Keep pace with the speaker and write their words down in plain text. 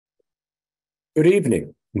Good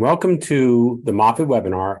evening. Welcome to the Moffitt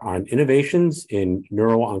webinar on innovations in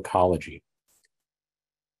neuro-oncology.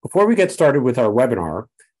 Before we get started with our webinar,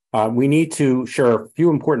 we need to share a few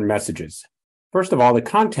important messages. First of all, the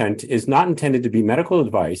content is not intended to be medical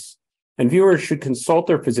advice, and viewers should consult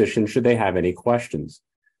their physician should they have any questions.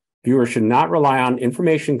 Viewers should not rely on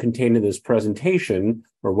information contained in this presentation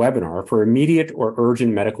or webinar for immediate or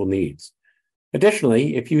urgent medical needs.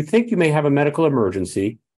 Additionally, if you think you may have a medical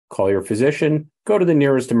emergency, call your physician, go to the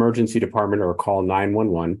nearest emergency department, or call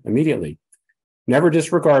 911 immediately. Never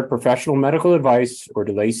disregard professional medical advice or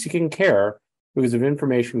delay seeking care because of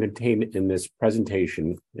information contained in this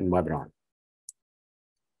presentation and webinar.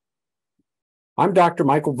 I'm Dr.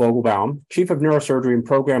 Michael Vogelbaum, Chief of Neurosurgery and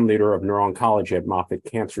Program Leader of Neuro-Oncology at Moffitt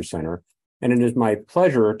Cancer Center, and it is my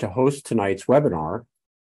pleasure to host tonight's webinar,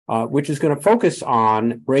 which is going to focus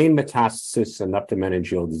on brain metastasis and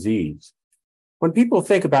leptomeningeal disease. When people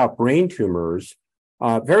think about brain tumors,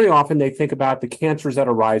 very often they think about the cancers that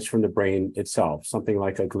arise from the brain itself, something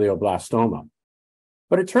like a glioblastoma.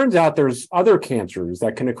 But it turns out there's other cancers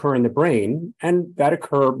that can occur in the brain and that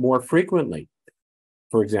occur more frequently.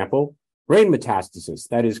 For example, brain metastasis,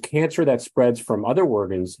 that is cancer that spreads from other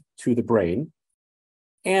organs to the brain.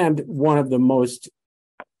 And one of the most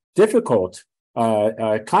difficult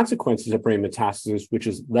consequences of brain metastasis, which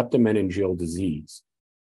is leptomeningeal disease.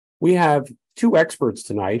 We have two experts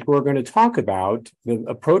tonight who are going to talk about the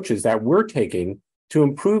approaches that we're taking to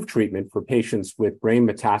improve treatment for patients with brain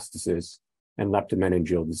metastasis and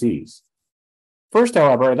leptomeningeal disease. First,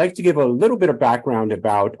 however, I'd like to give a little bit of background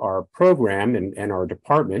about our program and our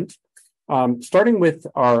department, starting with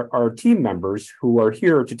our team members who are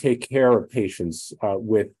here to take care of patients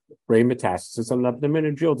with brain metastasis and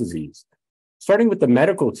leptomeningeal disease. Starting with the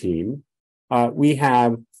medical team, we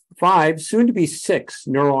have 5, soon to be 6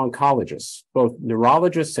 neuro-oncologists, both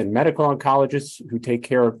neurologists and medical oncologists who take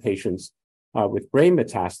care of patients with brain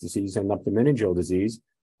metastases and leptomeningeal disease,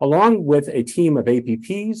 along with a team of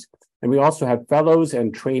APPs, and we also have fellows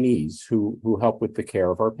and trainees who help with the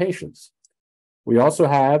care of our patients. We also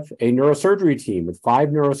have a neurosurgery team with 5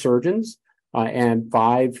 neurosurgeons and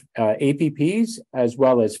 5 APPs, as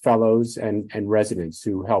well as fellows and residents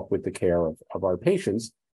who help with the care of our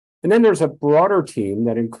patients. And then there's a broader team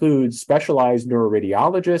that includes specialized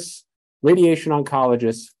neuroradiologists, radiation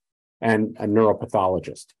oncologists, and a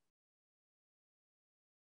neuropathologist.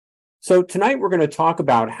 So tonight we're going to talk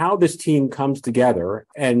about how this team comes together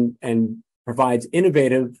and provides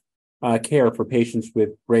innovative care for patients with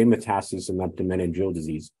brain metastasis and leptomeningeal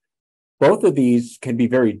disease. Both of these can be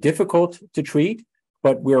very difficult to treat,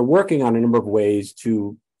 but we're working on a number of ways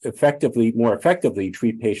to more effectively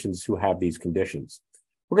treat patients who have these conditions.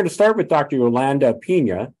 We're going to start with Dr. Yoly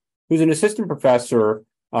Pina, who's an assistant professor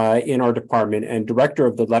in our department and director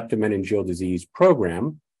of the Leptomeningeal Disease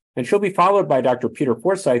Program. And she'll be followed by Dr. Peter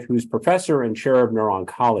Forsyth, who's professor and chair of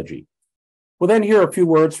neuro-oncology. We'll then hear a few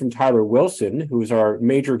words from Tyler Wilson, who's our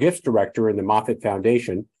major gifts director in the Moffitt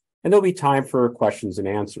Foundation, and there'll be time for questions and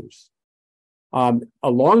answers.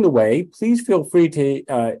 Along the way, please feel free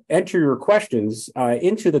to enter your questions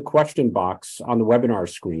into the question box on the webinar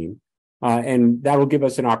screen. And that will give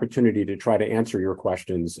us an opportunity to try to answer your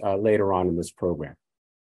questions later on in this program.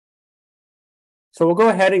 So we'll go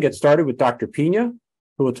ahead and get started with Dr. Pina,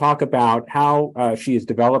 who will talk about how she is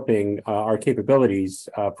developing our capabilities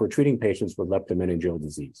for treating patients with leptomeningeal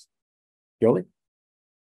disease. Yoly?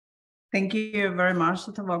 Thank you very much,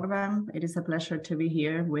 Dr. Vogelbaum. It is a pleasure to be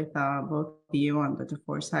here with both you and Dr.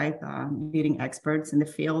 Forsyth, leading experts in the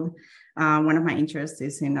field. One of my interests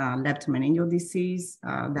is in leptomeningeal disease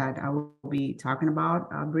that I will be talking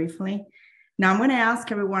about briefly. Now, I'm going to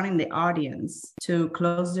ask everyone in the audience to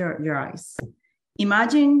close your eyes.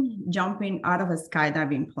 Imagine jumping out of a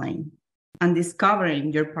skydiving plane and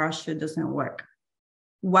discovering your parachute doesn't work.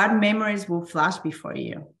 What memories will flash before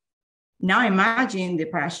you? Now imagine the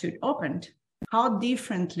parachute opened. How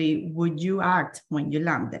differently would you act when you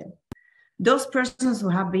landed? Those persons who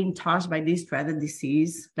have been touched by this dreaded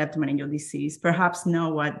disease, leptomeningeal disease, perhaps know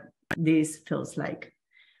what this feels like.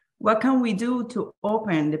 What can we do to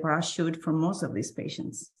open the parachute for most of these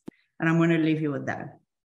patients? And I'm going to leave you with that.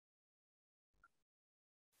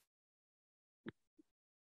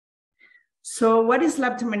 So what is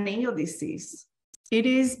leptomeningeal disease? It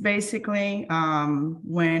is basically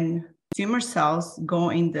when tumor cells go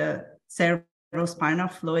in the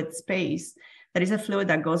cerebrospinal fluid space. That is a fluid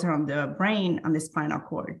that goes around the brain and the spinal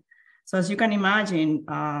cord. So as you can imagine,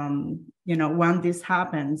 when this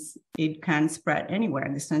happens, it can spread anywhere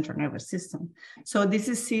in the central nervous system. So this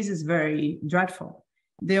disease is very dreadful.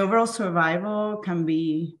 The overall survival can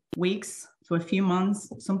be weeks to a few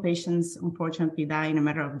months. Some patients, unfortunately, die in a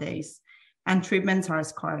matter of days, and treatments are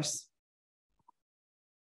scarce.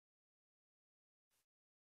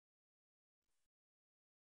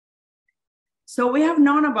 So we have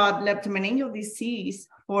known about leptomeningeal disease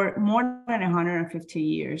for more than 150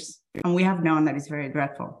 years, and we have known that it's very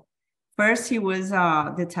dreadful. First, he was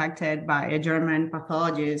detected by a German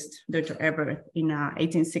pathologist, Dr. Ebert, in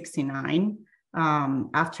 1869,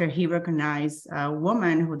 after he recognized a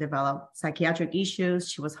woman who developed psychiatric issues.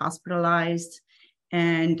 She was hospitalized,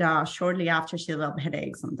 and shortly after, she developed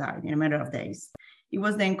headaches and died in a matter of days. It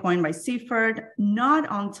was then coined by Seifert. Not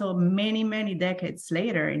until many, many decades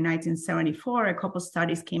later, in 1974, a couple of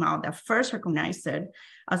studies came out that first recognized it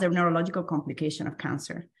as a neurological complication of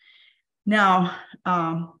cancer. Now,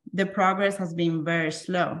 the progress has been very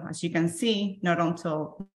slow. As you can see, not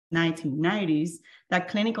until 1990s, that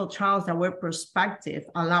clinical trials that were prospective,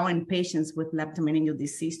 allowing patients with leptomeningeal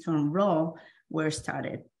disease to enroll, were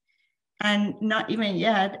started. And not even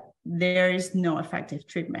yet, there is no effective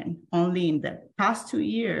treatment. Only in the past 2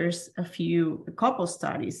 years, a couple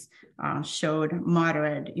studies showed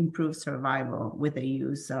moderate improved survival with the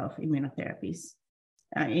use of immunotherapies.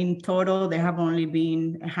 In total, there have only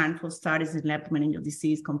been a handful of studies in leptomeningeal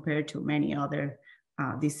disease compared to many other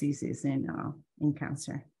diseases in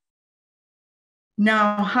cancer.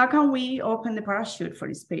 Now, how can we open the parachute for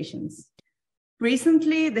these patients?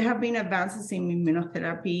 Recently, there have been advances in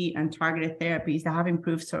immunotherapy and targeted therapies that have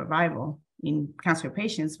improved survival in cancer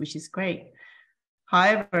patients, which is great.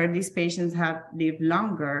 However, these patients have lived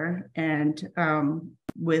longer, and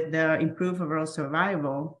with the improved overall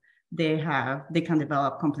survival, they can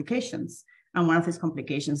develop complications. And one of these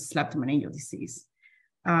complications is leptomeningeal disease.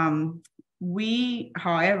 We,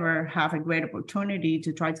 however, have a great opportunity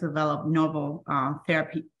to try to develop novel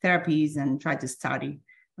therapies and try to study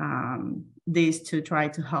this to try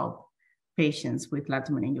to help patients with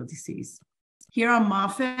leptomeningeal disease. Here on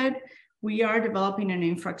Moffitt, we are developing an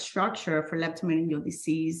infrastructure for leptomeningeal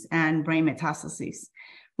disease and brain metastases.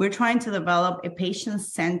 We're trying to develop a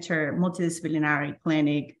patient-centered multidisciplinary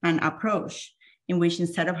clinic and approach in which,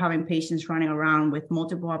 instead of having patients running around with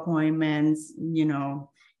multiple appointments,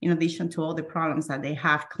 in addition to all the problems that they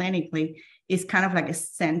have clinically, it's kind of like a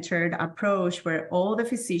centered approach where all the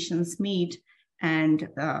physicians meet and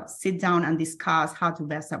sit down and discuss how to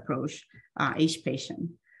best approach each patient.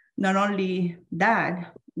 Not only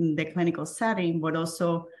that, in the clinical setting, but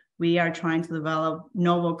also we are trying to develop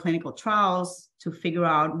novel clinical trials to figure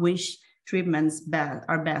out which treatments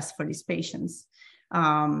are best for these patients.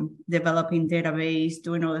 Developing database,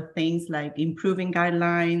 doing other things like improving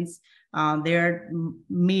guidelines. There are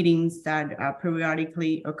meetings that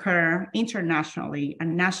periodically occur internationally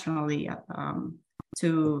and nationally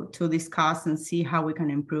to discuss and see how we can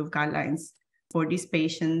improve guidelines for these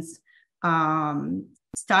patients.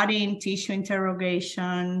 Studying tissue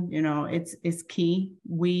interrogation, it's key.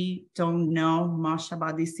 We don't know much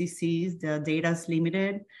about this disease. The data is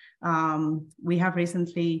limited. We have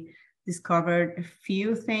recently discovered a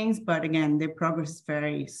few things, but again, the progress is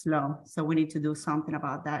very slow. So we need to do something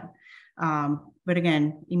about that. But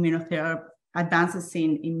again, immunotherapy, advances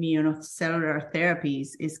in immunocellular therapies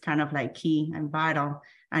is kind of like key and vital,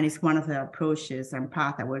 and it's one of the approaches and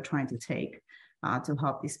path that we're trying to take to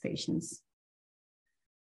help these patients.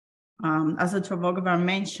 As Dr. Vogelbaum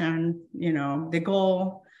mentioned, the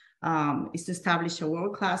goal is to establish a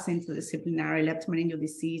world-class interdisciplinary leptomeningeal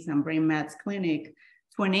disease and brain mets clinic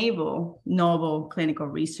to enable novel clinical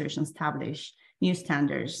research and establish new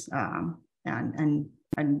standards and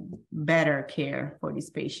better care for these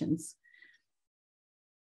patients.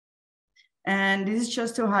 And this is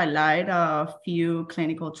just to highlight a few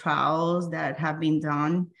clinical trials that have been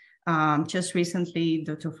done. Just recently,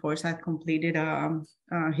 Dr. Forsyth completed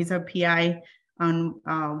his PI on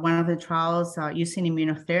one of the trials using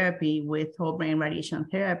immunotherapy with whole brain radiation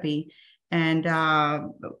therapy. And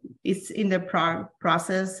it's in the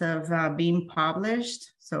process of being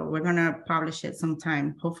published. So we're going to publish it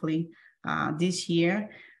sometime, hopefully this year.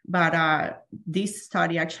 But this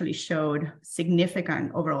study actually showed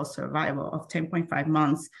significant overall survival of 10.5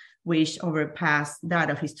 months, which overpassed that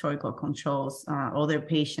of historical controls, other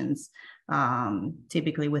patients,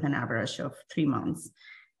 typically with an average of 3 months.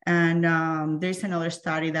 And there's another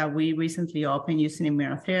study that we recently opened using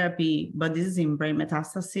immunotherapy, but this is in brain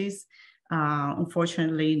metastases,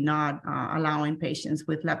 unfortunately not allowing patients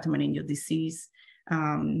with leptomeningeal disease.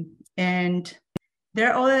 And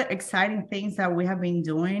there are other exciting things that we have been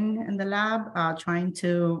doing in the lab, trying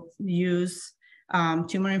to use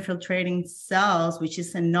tumor infiltrating cells, which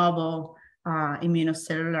is a novel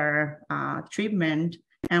immunocellular treatment.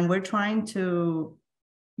 And we're trying to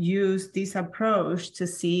use this approach to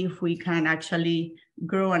see if we can actually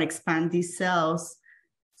grow and expand these cells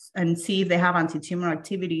and see if they have anti-tumor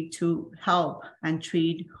activity to help and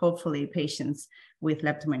treat, hopefully, patients with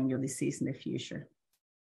leptomeningeal disease in the future.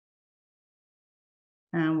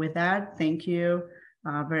 And with that, thank you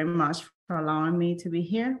very much for allowing me to be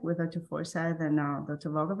here with Dr. Forsyth and Dr.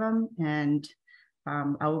 Vogelbaum. And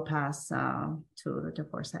I will pass to Dr.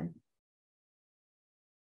 Forsyth.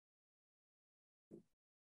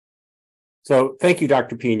 So thank you,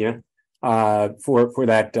 Dr. Pina, for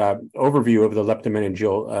that overview of the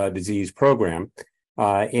leptomeningeal disease program.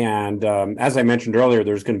 As I mentioned earlier,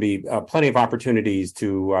 there's going to be plenty of opportunities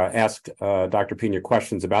to ask Dr. Pina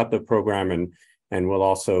questions about the program, and we'll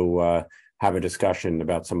also have a discussion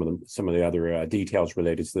about some of the other details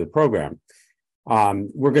related to the program.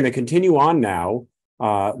 We're going to continue on now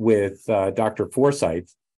with Dr.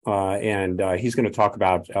 Forsyth, and he's going to talk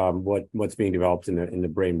about what's being developed in the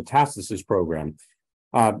brain metastasis program.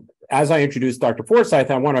 As I introduced Dr. Forsyth,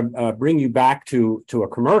 I want to bring you back to a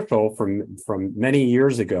commercial from many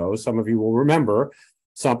years ago. Some of you will remember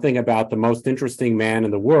something about the most interesting man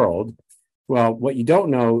in the world. Well, what you don't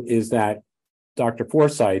know is that Dr.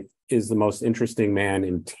 Forsyth is the most interesting man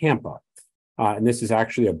in Tampa. And this is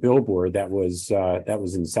actually a billboard that was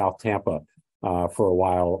in South Tampa for a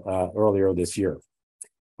while earlier this year.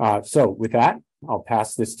 So with that, I'll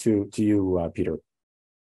pass this to you, Peter.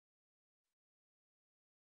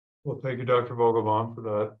 Well, thank you, Dr. Vogelbaum, for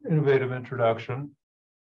that innovative introduction.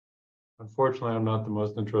 Unfortunately, I'm not the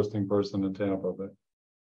most interesting person in Tampa, but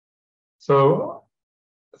so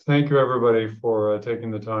thank you, everybody, for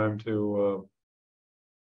taking the time to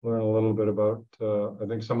learn a little bit about, I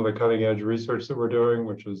think, some of the cutting edge research that we're doing,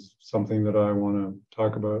 which is something that I want to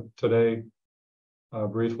talk about today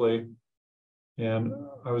briefly. And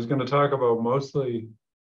I was going to talk about mostly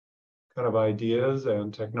kind of ideas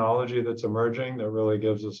and technology that's emerging that really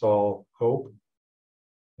gives us all hope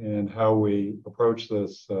and how we approach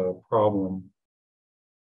this problem.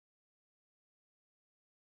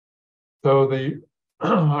 So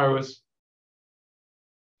I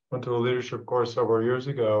went to a leadership course several years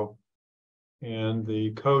ago, and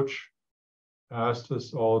the coach asked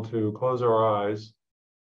us all to close our eyes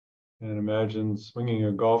and imagine swinging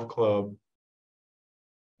a golf club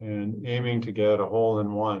and aiming to get a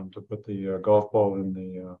hole-in-one, to put the golf ball in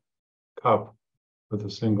the cup with a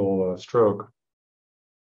single stroke.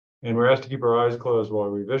 And we're asked to keep our eyes closed while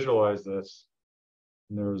we visualize this.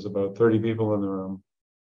 And there was about 30 people in the room.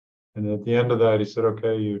 And at the end of that, he said,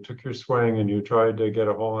 okay, you took your swing and you tried to get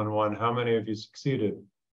a hole-in-one. How many of you succeeded?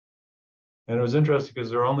 And it was interesting because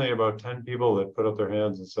there were only about 10 people that put up their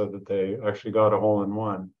hands and said that they actually got a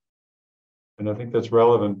hole-in-one. And I think that's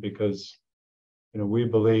relevant because we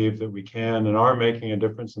believe that we can and are making a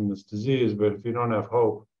difference in this disease, but if you don't have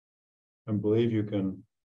hope and believe you can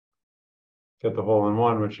get the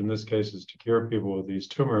hole-in-one, which in this case is to cure people with these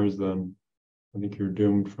tumors, then I think you're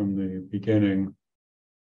doomed from the beginning.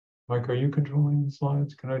 Mike, are you controlling the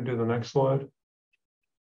slides? Can I do the next slide?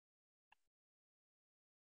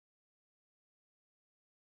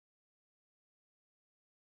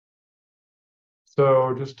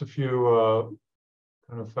 So just a few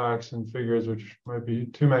kind of facts and figures, which might be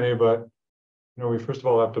too many, but we first of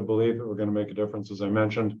all have to believe that we're going to make a difference. As I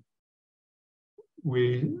mentioned,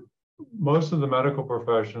 most of the medical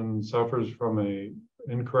profession suffers from a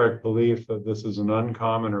incorrect belief that this is an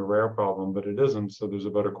uncommon or rare problem, but it isn't. So there's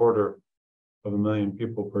about 250,000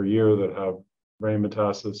 people per year that have brain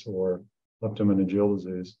metastasis or leptomeningeal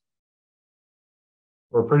disease.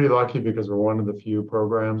 We're pretty lucky because we're one of the few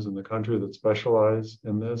programs in the country that specialize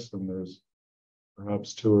in this, and there's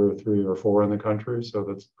perhaps 2 or 3 or 4 in the country. So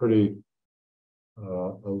that's a pretty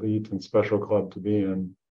elite and special club to be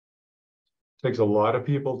in. It takes a lot of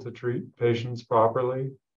people to treat patients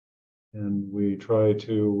properly. And we try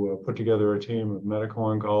to put together a team of medical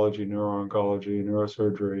oncology, neuro-oncology,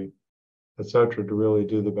 neurosurgery, et cetera, to really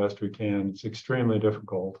do the best we can. It's extremely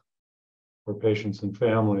difficult for patients and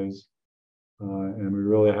families. And we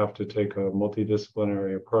really have to take a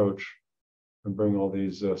multidisciplinary approach and bring all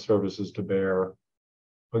these services to bear.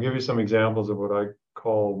 I'll give you some examples of what I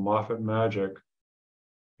call Moffitt magic,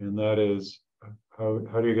 and that is how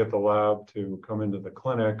do you get the lab to come into the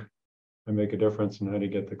clinic and make a difference, and how do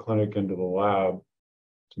you get the clinic into the lab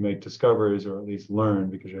to make discoveries or at least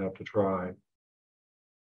learn, because you have to try.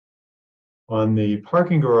 On the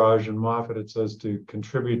parking garage in Moffitt, it says to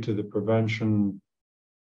contribute to the prevention,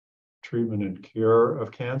 treatment, and cure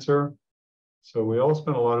of cancer. So we all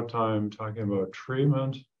spend a lot of time talking about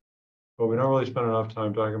treatment, but we don't really spend enough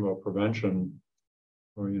time talking about prevention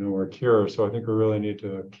or cure. So I think we really need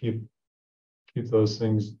to keep keep those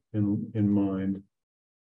things in mind.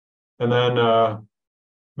 And then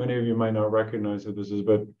many of you might not recognize who this is,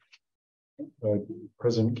 but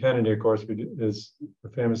President Kennedy, of course, is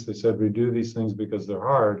famously said, we do these things because they're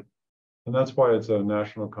hard. And that's why it's a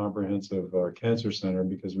National Comprehensive Cancer Center,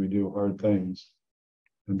 because we do hard things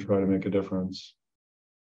and try to make a difference.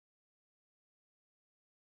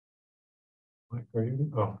 Mike, are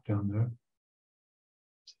you? Oh, down there.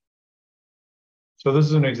 So this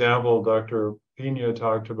is an example. Dr. Pina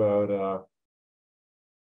talked about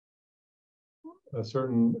a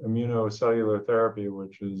certain immunocellular therapy,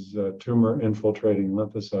 which is tumor infiltrating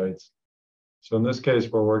lymphocytes. So in this case,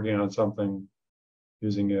 we're working on something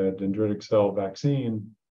using a dendritic cell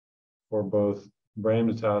vaccine for both brain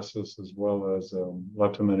metastasis as well as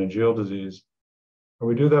leptomeningeal disease. And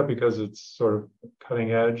we do that because it's sort of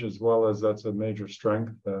cutting edge, as well as that's a major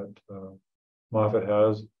strength that Moffitt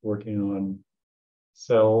has, working on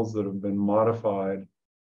cells that have been modified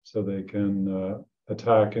so they can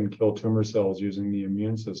attack and kill tumor cells using the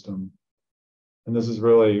immune system. And this is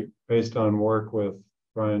really based on work with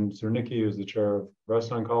Brian Zernicki, who's the chair of breast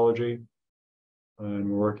oncology. And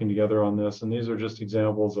we're working together on this. And these are just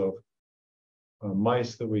examples of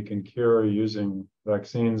mice that we can cure using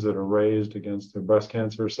vaccines that are raised against their breast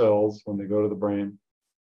cancer cells when they go to the brain.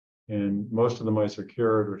 And most of the mice are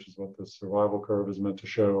cured, which is what the survival curve is meant to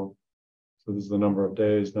show. So this is the number of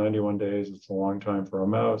days, 91 days. It's a long time for a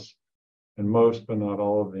mouse. And most, but not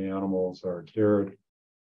all of the animals are cured.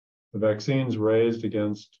 The vaccines raised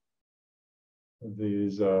against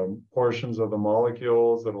these portions of the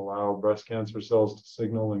molecules that allow breast cancer cells to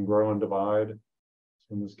signal and grow and divide.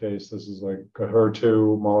 So in this case, this is like a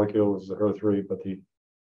HER2 molecule, this is a HER3, but the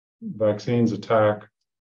vaccines attack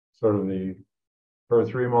sort of the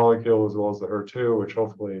HER3 molecule as well as the HER2, which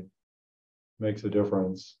hopefully makes a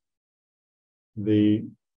difference. The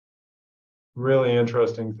really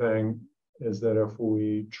interesting thing is that if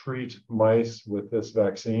we treat mice with this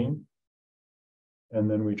vaccine, and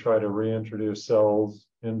then we try to reintroduce cells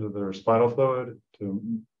into their spinal fluid to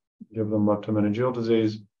give them leptomeningeal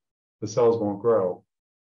disease, the cells won't grow.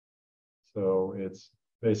 So it's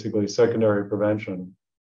basically secondary prevention,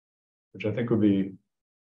 which I think would be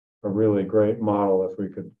a really great model if we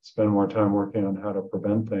could spend more time working on how to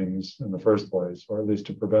prevent things in the first place, or at least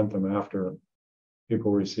to prevent them after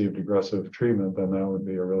people received aggressive treatment. Then that would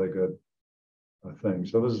be a really good thing.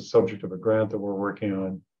 So this is the subject of a grant that we're working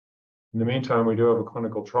on. In the meantime, we do have a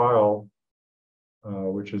clinical trial,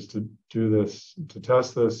 which is to do this, to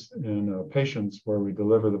test this in patients where we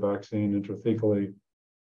deliver the vaccine intrathecally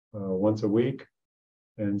once a week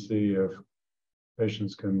and see if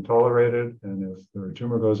patients can tolerate it and if their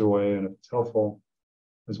tumor goes away and if it's helpful,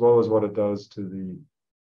 as well as what it does to the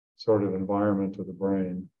sort of environment of the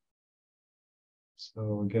brain.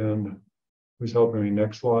 So again, who's helping me?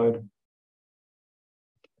 Next slide.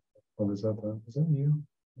 What is that? Is that you?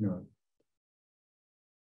 No.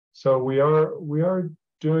 So we are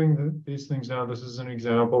doing these things now. This is an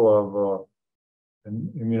example of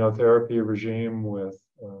an immunotherapy regime with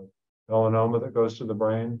melanoma that goes to the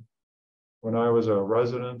brain. When I was a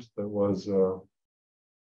resident, that was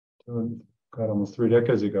almost 3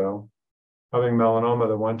 decades ago, having melanoma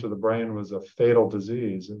that went to the brain was a fatal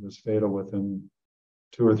disease. It was fatal within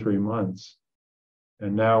 2 or 3 months.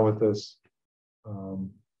 And now with this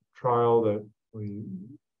trial that we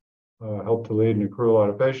helped to lead and accrue a lot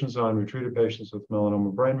of patients on, we treated patients with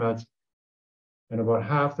melanoma brain mets, and about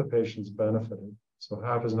half the patients benefited. So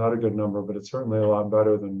half is not a good number, but it's certainly a lot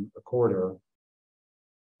better than a quarter.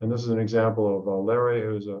 And this is an example of Larry,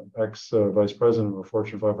 who's an ex-vice president of a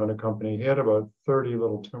Fortune 500 company. He had about 30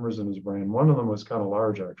 little tumors in his brain. One of them was kind of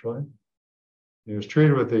large, actually. He was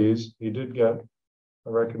treated with these. He did get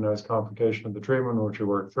a recognized complication of the treatment, which he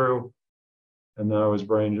worked through. And now his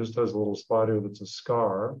brain just has a little spot here that's a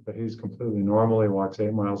scar, but he's completely normal. He walks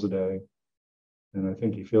 8 miles a day. And I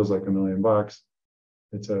think he feels like $1 million.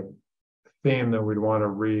 It's a theme that we'd want to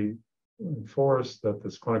reinforce, that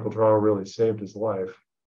this clinical trial really saved his life.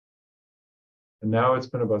 And now it's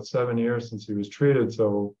been about 7 years since he was treated.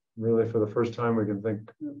 So really for the first time, we can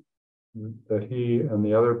think that he and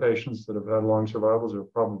the other patients that have had long survivals are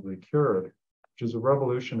probably cured, which is a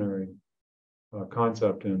revolutionary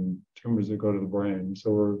concept in tumors that go to the brain. So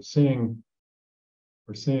we're seeing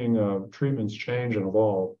treatments change and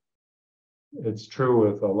evolve. It's true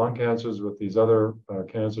with lung cancers, with these other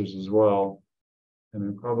cancers as well. And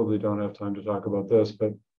I probably don't have time to talk about this,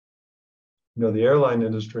 but the airline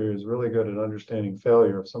industry is really good at understanding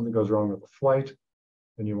failure. If something goes wrong with a flight,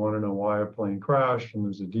 then you want to know why a plane crashed, and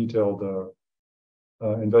there's a detailed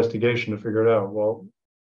investigation to figure it out. Well,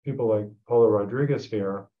 people like Paula Rodriguez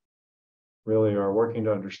here really are working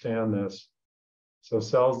to understand this. So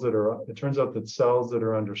it turns out that cells that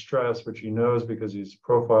are under stress, which he knows because he's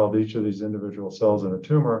profiled each of these individual cells in a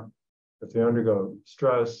tumor, if they undergo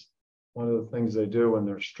stress, one of the things they do when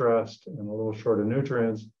they're stressed and a little short of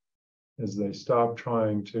nutrients is they stop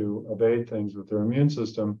trying to evade things with their immune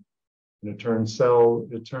system, and it turns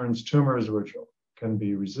tumors which can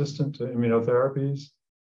be resistant to immunotherapies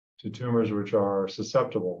to tumors which are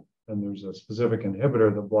susceptible. And there's a specific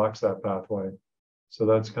inhibitor that blocks that pathway. So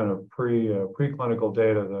that's kind of preclinical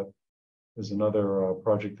data that is another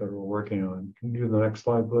project that we're working on. Can you do the next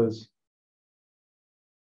slide, please?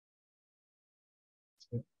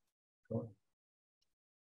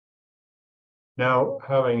 Now,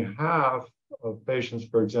 having half of patients,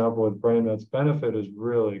 for example, with brain mets benefit is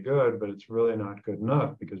really good, but it's really not good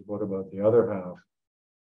enough, because what about the other half?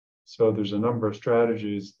 So there's a number of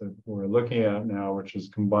strategies that we're looking at now, which is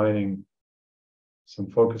combining some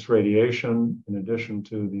focused radiation in addition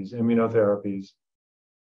to these immunotherapies,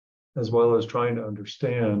 as well as trying to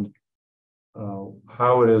understand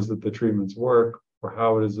how it is that the treatments work or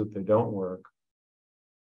how it is that they don't work.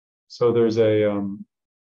 So there's a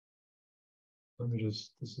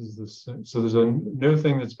so there's a new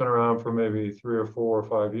thing that's been around for maybe 3 or 4 or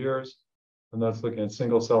 5 years, and that's looking at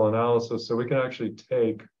single cell analysis. So we can actually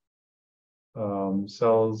take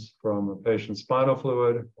cells from a patient's spinal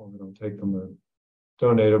fluid, or we don't take them to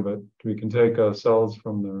donate them, but we can take cells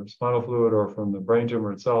from their spinal fluid or from the brain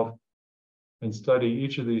tumor itself and study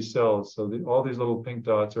each of these cells. So all these little pink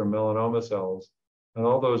dots are melanoma cells, and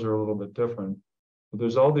all those are a little bit different. But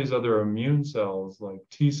there's all these other immune cells, like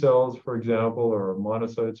T cells, for example, or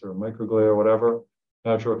monocytes or microglia or whatever,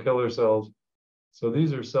 natural killer cells. So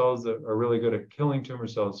these are cells that are really good at killing tumor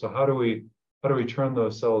cells. So how do we turn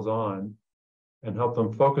those cells on and help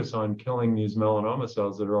them focus on killing these melanoma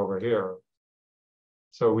cells that are over here?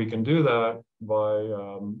 So we can do that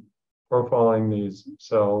by profiling these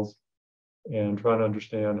cells and trying to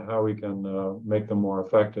understand how we can make them more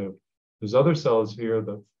effective. There's other cells here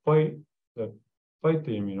that fight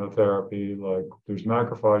the immunotherapy, like there's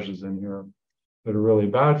macrophages in here that are really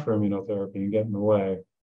bad for immunotherapy and get in the way.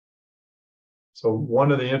 So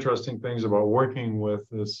one of the interesting things about working with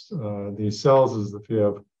these cells is if you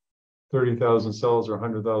have 30,000 cells or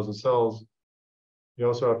 100,000 cells, you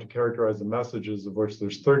also have to characterize the messages, of which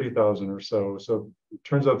there's 30,000 or so. So it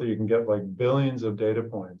turns out that you can get like billions of data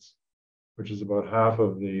points, which is about half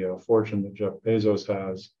of the fortune that Jeff Bezos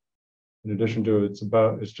has. In addition to it,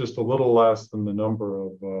 it's just a little less than the number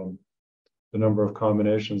of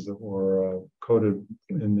combinations that were coded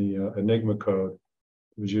in the Enigma code.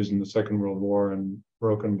 It was used in the Second World War and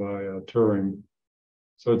broken by Turing.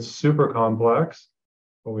 So it's super complex,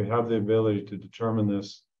 but we have the ability to determine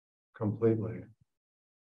this completely.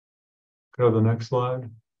 Go to the next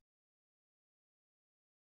slide.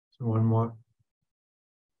 So one more.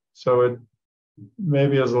 So it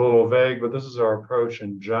maybe is a little vague, but this is our approach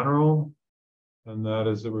in general, and that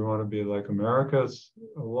is that we want to be like America.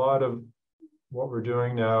 A lot of what we're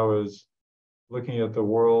doing now is looking at the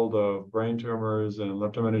world of brain tumors and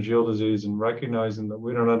leptomeningeal disease and recognizing that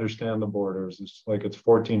we don't understand the borders. It's like it's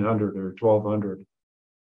 1400 or 1200,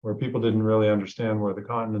 where people didn't really understand where the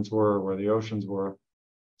continents were, where the oceans were.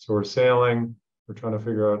 So we're sailing, we're trying to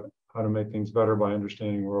figure out how to make things better by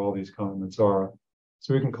understanding where all these continents are.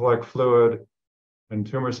 So we can collect fluid and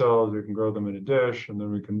tumor cells, we can grow them in a dish, and then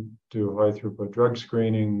we can do high throughput drug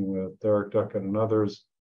screening with Derek Duckett and others,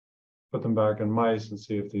 put them back in mice and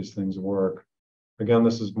see if these things work. Again,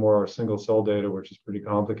 this is more single cell data, which is pretty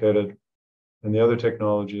complicated. And the other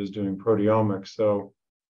technology is doing proteomics. So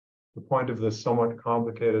the point of this somewhat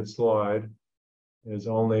complicated slide is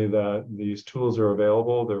only that these tools are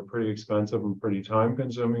available. They're pretty expensive and pretty time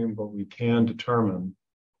consuming, but we can determine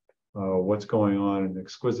what's going on in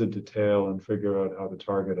exquisite detail and figure out how to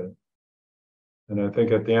target it. And I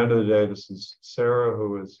think at the end of the day, this is Sarah,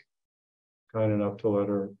 who is kind enough to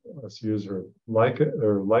let us use her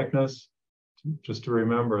likeness, just to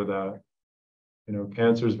remember that,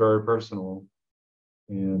 cancer is very personal.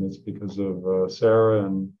 And it's because of Sarah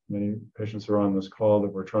and many patients who are on this call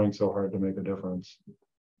that we're trying so hard to make a difference.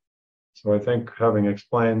 So I think having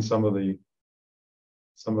explained some of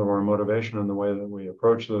our motivation and the way that we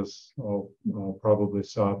approach this, I'll probably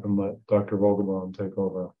stop and let Dr. Vogelbaum take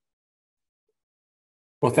over.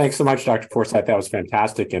 Well, thanks so much, Dr. Forsyth. That was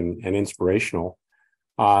fantastic and inspirational.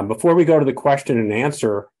 Before we go to the question and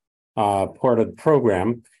answer part of the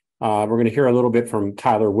program, we're going to hear a little bit from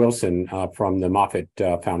Tyler Wilson from the Moffitt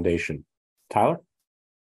Foundation. Tyler?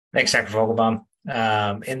 Thanks, Dr. Vogelbaum.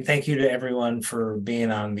 And thank you to everyone for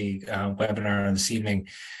being on the webinar this evening.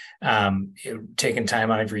 Taking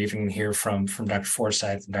time out of your evening to hear from Dr.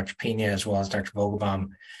 Forsyth and Dr. Pina, as well as Dr. Vogelbaum.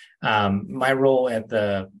 My role at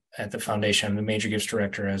the foundation, I'm the major gifts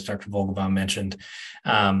director, as Dr. Vogelbaum mentioned.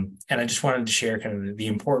 And I just wanted to share kind of the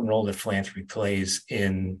important role that philanthropy plays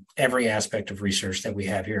in every aspect of research that we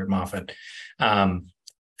have here at Moffitt.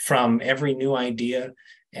 From every new idea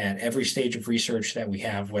and every stage of research that we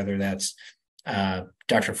have, whether that's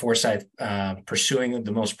Dr. Forsyth pursuing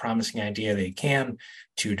the most promising idea that he can,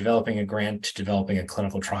 to developing a grant, to developing a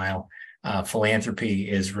clinical trial. Philanthropy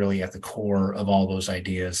is really at the core of all those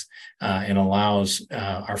ideas and allows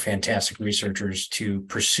our fantastic researchers to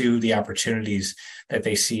pursue the opportunities that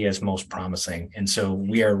they see as most promising. And so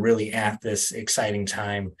we are really at this exciting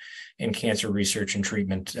time in cancer research and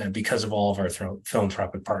treatment because of all of our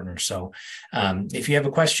philanthropic partners. So if you have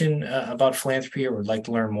a question about philanthropy or would like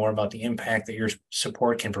to learn more about the impact that your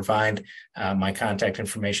support can provide, my contact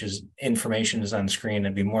information is on the screen.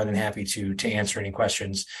 I'd be more than happy to answer any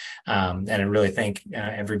questions. And I really thank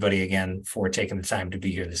everybody again for taking the time to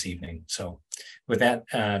be here this evening. So with that,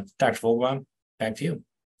 Dr. Vogelbaum, back to you.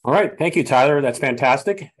 All right. Thank you, Tyler. That's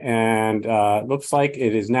fantastic. And looks like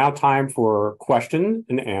it is now time for questions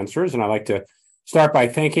and answers. And I'd like to start by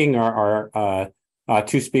thanking our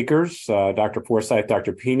two speakers, Dr. Forsyth,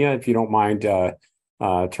 Dr. Pina. If you don't mind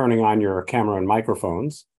turning on your camera and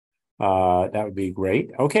microphones, that would be great.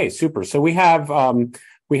 Okay, super. So we have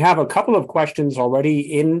a couple of questions already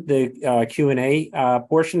in the Q&A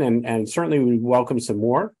portion, and certainly we welcome some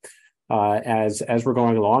more as we're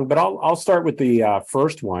going along. But I'll start with the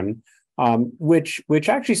first one, which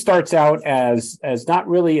actually starts out as not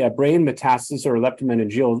really a brain metastasis or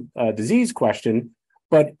leptomeningeal disease question,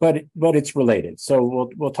 but it's related. So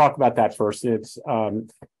we'll talk about that first. It's the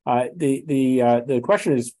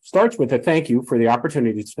question starts with a thank you for the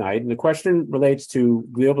opportunity tonight, and the question relates to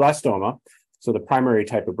glioblastoma. So the primary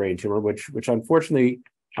type of brain tumor, which unfortunately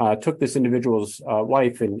took this individual's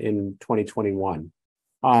life in 2021.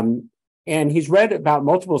 And he's read about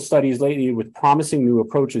multiple studies lately with promising new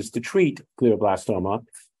approaches to treat glioblastoma.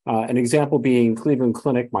 An example being Cleveland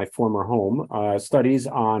Clinic, my former home, studies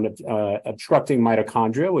on obstructing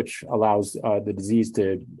mitochondria, which allows the disease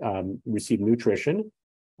to receive nutrition.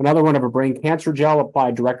 Another one of a brain cancer gel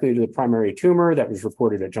applied directly to the primary tumor that was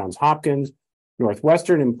reported at Johns Hopkins.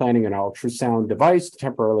 Northwestern implanting an ultrasound device to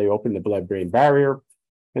temporarily open the blood-brain barrier.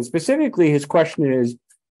 And specifically, his question is,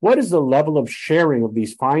 what is the level of sharing of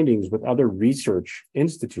these findings with other research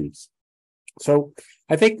institutes? So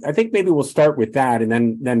I think maybe we'll start with that, and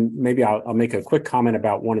then maybe I'll make a quick comment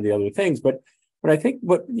about one of the other things. But I think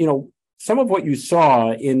some of what you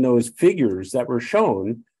saw in those figures that were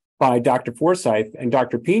shown by Dr. Forsyth and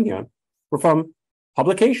Dr. Pina were from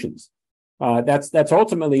publications. That's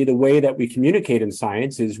ultimately the way that we communicate in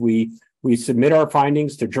science. Is we submit our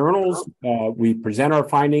findings to journals. We present our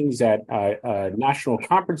findings at national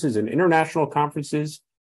conferences and international conferences.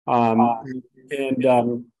 And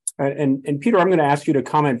Peter, I'm going to ask you to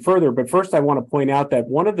comment further. But first, I want to point out that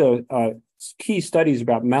one of the key studies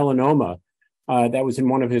about melanoma that was in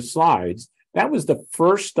one of his slides, that was the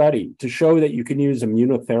first study to show that you can use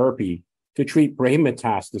immunotherapy to treat brain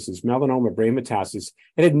metastasis, melanoma brain metastasis.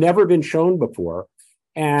 It had never been shown before.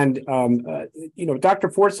 And, Dr.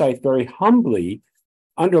 Forsyth very humbly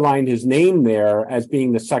underlined his name there as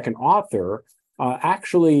being the second author.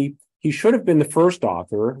 Actually, he should have been the first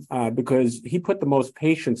author because he put the most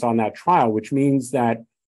patients on that trial, which means that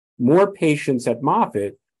more patients at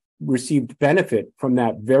Moffitt received benefit from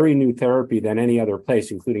that very new therapy than any other place,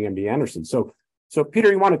 including MD Anderson. So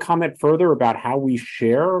Peter, you want to comment further about how we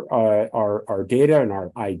share our data and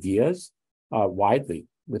our ideas widely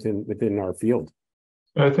within our field?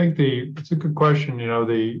 I think it's a good question. I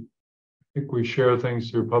think we share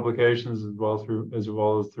things through publications as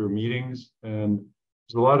well as through meetings, and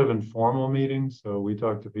there's a lot of informal meetings. So we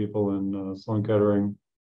talk to people in Sloan Kettering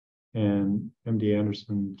and MD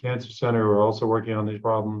Anderson Cancer Center who are also working on these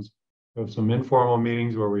problems. We have some informal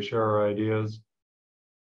meetings where we share our ideas.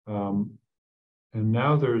 And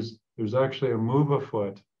now there's actually a move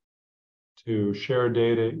afoot to share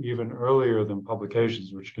data even earlier than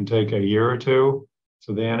publications, which can take a year or two.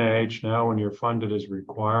 So the NIH now, when you're funded, is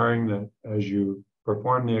requiring that as you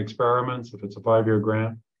perform the experiments, if it's a 5-year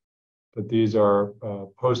grant, that these are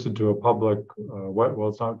posted to a public, well,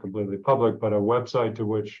 it's not completely public, but a website to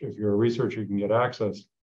which, if you're a researcher, you can get access.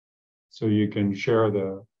 So you can share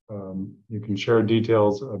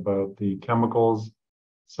details about the chemicals,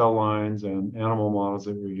 cell lines, and animal models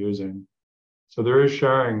that you're using. So there is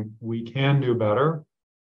sharing. We can do better.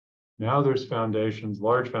 Now there's foundations,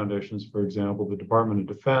 large foundations, for example, the Department of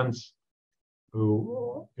Defense,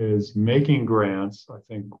 who is making grants, I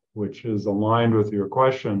think, which is aligned with your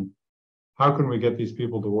question. How can we get these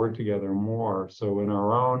people to work together more? So in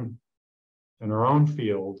our own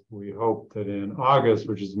field, we hope that in August,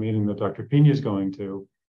 which is the meeting that Dr. Pina is going to,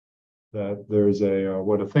 that there's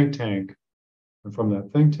a think tank. And from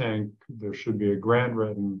that think tank, there should be a grant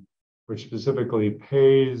written which specifically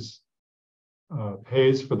pays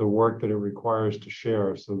for the work that it requires to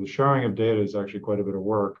share. So the sharing of data is actually quite a bit of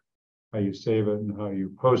work, how you save it and how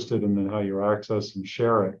you post it and then how you access and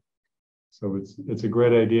share it. So it's a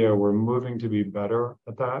great idea. We're moving to be better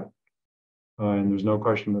at that. And there's no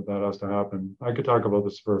question that that has to happen. I could talk about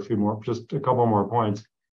this for just a couple more points.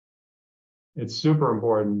 It's super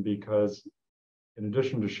important because in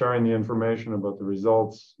addition to sharing the information about the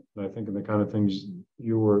results, and I think in the kind of things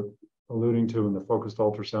you were alluding to in the focused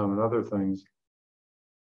ultrasound and other things,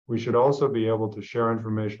 we should also be able to share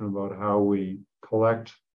information about how we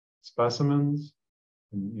collect specimens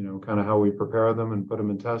and, kind of how we prepare them and put them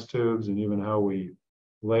in test tubes, and even how we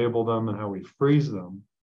label them and how we freeze them.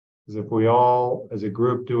 Because if we all, as a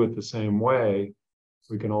group, do it the same way,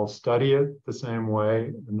 we can all study it the same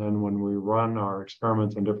way. And then when we run our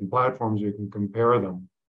experiments on different platforms, we can compare them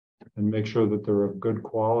and make sure that they're of good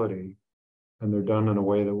quality and they're done in a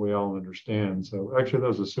way that we all understand. So actually, that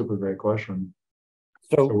was a super great question.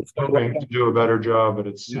 So we're hoping to do a better job, but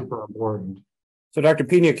it's super important. So Dr.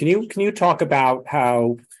 Pina, can you talk about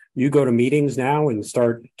how you go to meetings now and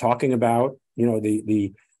start talking about,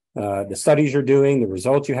 the studies you're doing, the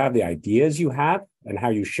results you have, the ideas you have, and how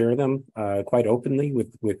you share them quite openly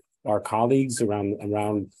with our colleagues around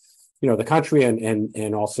the country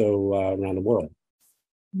and also around the world?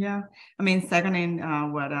 Yeah, I mean, seconding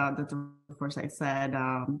what Dr. Forsyth said,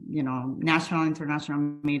 national, international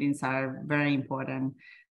meetings are very important.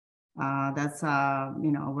 That's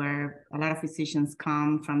where a lot of physicians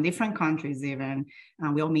come from different countries even,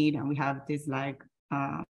 and we'll meet and we have these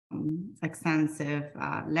extensive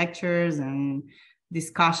lectures and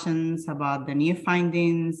discussions about the new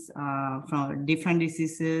findings from different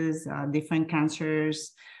diseases, different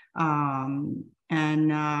cancers,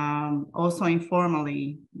 and also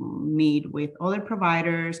informally meet with other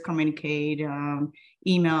providers, communicate,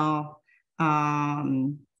 email,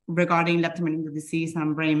 regarding leptomeningeal disease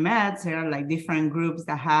and brain meds. There are different groups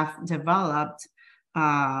that have developed,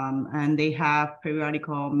 and they have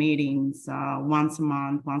periodical meetings once a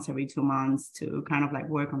month, once every 2 months, to kind of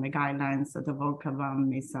work on the guidelines. So the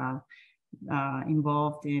Vogelbaum is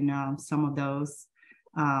involved in some of those,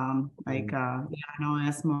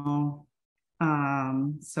 ESMO.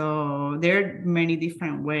 So there are many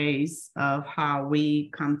different ways of how we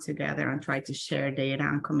come together and try to share data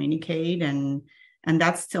and communicate, and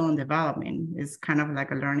that's still in development. It's kind of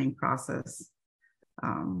like a learning process.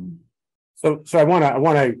 So I want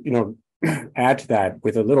to add to that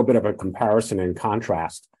with a little bit of a comparison and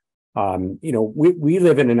contrast. We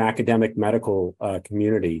live in an academic medical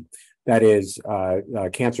community that is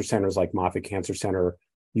cancer centers like Moffitt Cancer Center,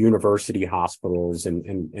 university hospitals, and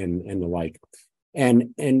the like.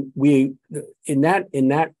 And we in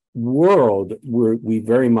that world we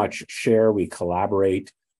very much share, we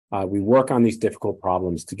collaborate, we work on these difficult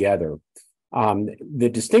problems together. The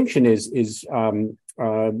distinction is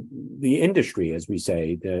the industry, as we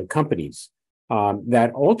say, the companies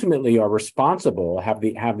that ultimately are responsible, have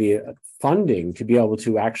the funding to be able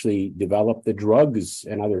to actually develop the drugs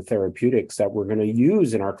and other therapeutics that we're going to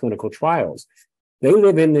use in our clinical trials. They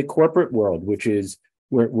live in the corporate world, which is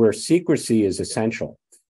where secrecy is essential.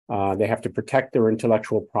 They have to protect their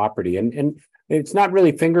intellectual property, and it's not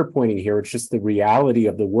really finger pointing here. It's just the reality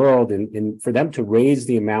of the world, and for them to raise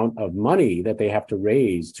the amount of money that they have to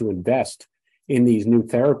raise to invest in these new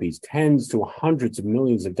therapies, tens to hundreds of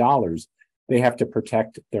millions of dollars, they have to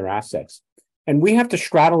protect their assets. And we have to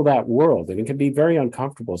straddle that world, and it can be very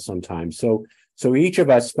uncomfortable sometimes. So each of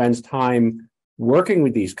us spends time working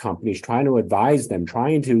with these companies, trying to advise them,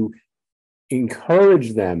 trying to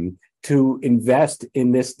encourage them to invest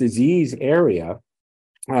in this disease area.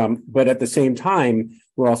 But at the same time,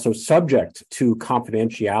 we're also subject to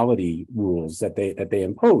confidentiality rules that they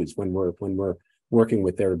impose when we're working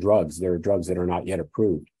with their drugs that are not yet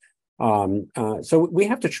approved. So we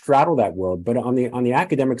have to straddle that world. But on the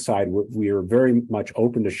academic side, we are very much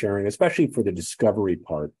open to sharing, especially for the discovery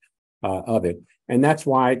part of it. And that's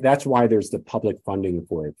why there's the public funding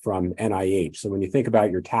for it from NIH. So when you think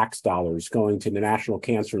about your tax dollars going to the National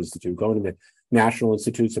Cancer Institute, going to the National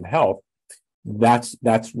Institutes of Health, that's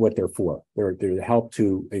what they're for. They're to help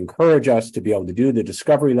to encourage us to be able to do the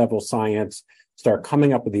discovery level science start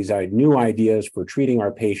coming up with these new ideas for treating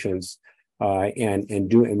our patients,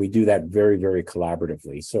 and we do that very, very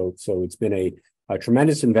collaboratively. So it's been a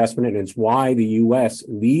tremendous investment, and it's why the U.S.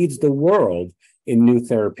 leads the world in new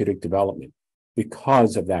therapeutic development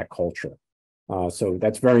because of that culture. So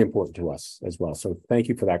that's very important to us as well. So thank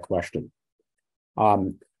you for that question.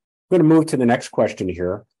 I'm going to move to the next question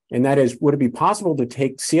here, and that is, would it be possible to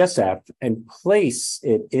take CSF and place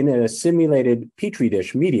it in a simulated Petri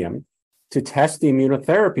dish medium to test the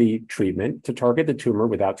immunotherapy treatment to target the tumor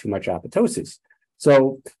without too much apoptosis?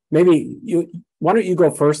 So maybe why don't you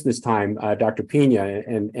go first this time, Dr. Pina,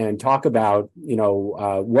 and talk about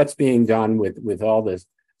what's being done with all this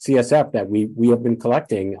CSF that we have been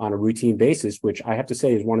collecting on a routine basis, which I have to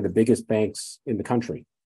say is one of the biggest banks in the country.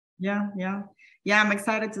 Yeah. I'm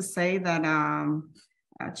excited to say that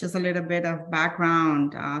just a little bit of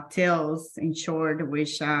background, TILs in short,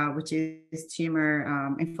 which is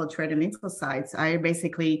tumor infiltrated lymphocytes, are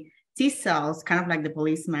basically T cells, kind of like the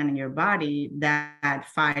policeman in your body that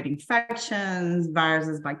fight infections,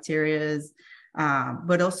 viruses, bacteria,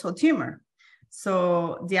 but also tumor.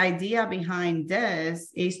 So the idea behind this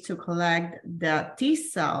is to collect the T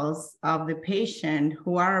cells of the patient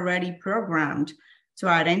who are already programmed to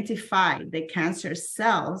identify the cancer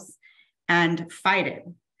cells and fight it.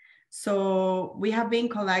 So we have been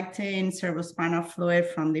collecting cerebrospinal fluid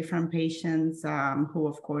from different patients who,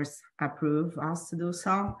 of course, approve us to do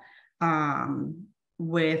so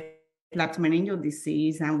with leptomeningeal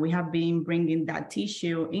disease. And we have been bringing that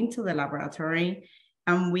tissue into the laboratory.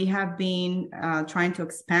 And we have been trying to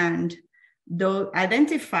expand,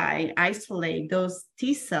 identify, isolate those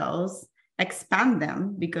T cells, expand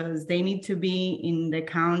them, because they need to be in the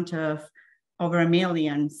count of over 1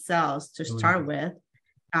 million cells to start with,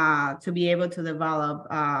 to be able to develop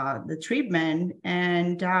the treatment.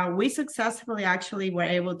 And we successfully actually were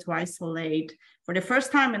able to isolate, for the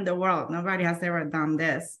first time in the world, nobody has ever done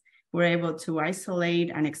this, we're able to isolate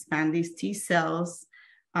and expand these T cells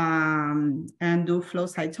and do flow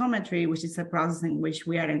cytometry, which is a process in which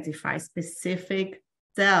we identify specific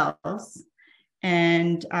cells.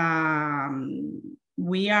 And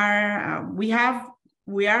we are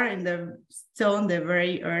still in the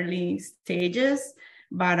very early stages,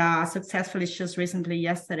 but successfully just recently,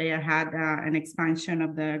 yesterday, I had an expansion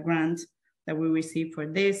of the grant that we received for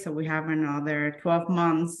this. So we have another 12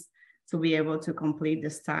 months to be able to complete the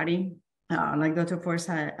study. Like Dr.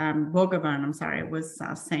 Forsyth, Vogelbaum, was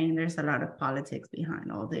saying, there's a lot of politics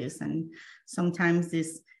behind all this, and sometimes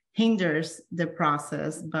this hinders the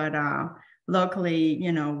process. But luckily,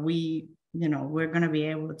 we're going to be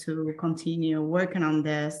able to continue working on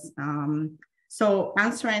this. So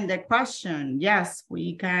answering the question, yes,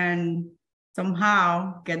 we can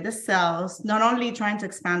somehow get the cells, not only trying to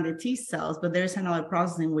expand the T cells, but there's another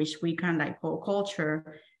process in which we can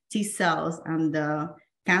co-culture T cells and the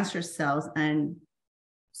cancer cells and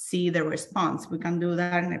see the response. We can do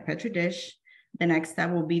that in a Petri dish. The next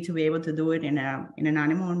step will be to be able to do it in an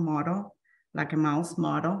animal model, like a mouse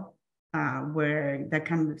model, where that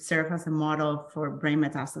can serve as a model for brain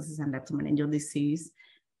metastasis and leptomeningeal disease,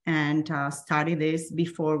 and study this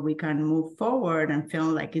before we can move forward and feel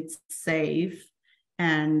like it's safe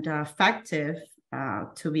and effective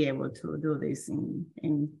to be able to do this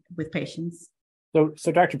with patients.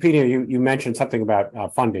 So Dr. Pina, you mentioned something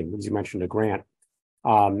about funding, because you mentioned a grant,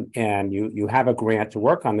 and you have a grant to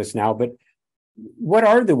work on this now. But what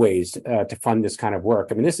are the ways to fund this kind of work?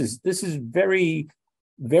 I mean, this is very,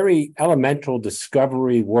 very elemental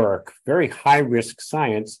discovery work, very high risk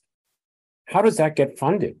science. How does that get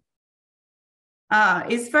funded?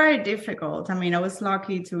 It's very difficult. I mean, I was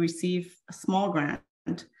lucky to receive a small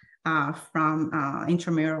grant from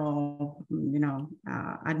intramural,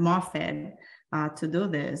 at Moffitt to do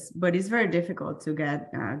this, but it's very difficult to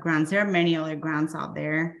get grants. There are many other grants out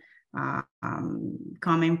there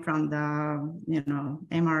coming from the,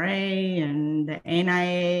 MRA and the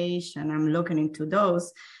NIH, and I'm looking into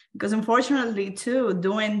those because unfortunately too,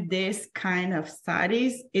 doing this kind of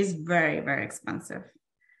studies is very, very expensive.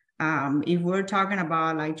 If we're talking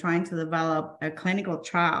about trying to develop a clinical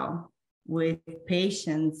trial with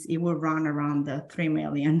patients, it will run around the $3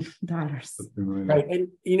 million. Right. And,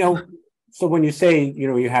 so when you say,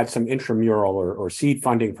 you had some intramural or seed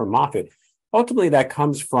funding from Moffitt, ultimately that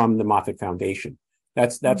comes from the Moffitt Foundation.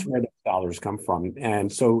 That's where the dollars come from.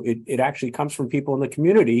 And so it actually comes from people in the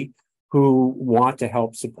community who want to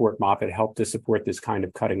help support Moffitt, help to support this kind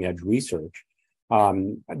of cutting edge research.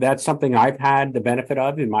 That's something I've had the benefit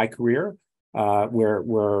of in my career, where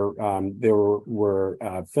there were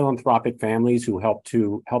philanthropic families who helped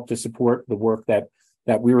to support the work that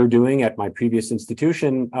we were doing at my previous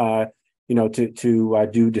institution. to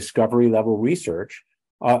do discovery level research.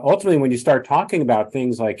 Ultimately, when you start talking about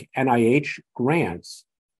things like NIH grants,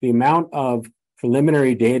 the amount of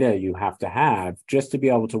preliminary data you have to have just to be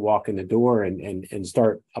able to walk in the door and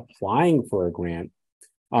start applying for a grant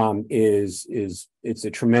it's a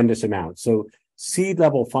tremendous amount. So seed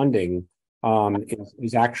level funding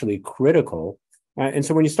is actually critical. And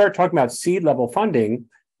so when you start talking about seed level funding,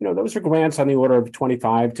 those are grants on the order of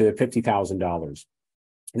 $25,000 to $50,000.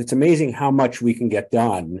 And it's amazing how much we can get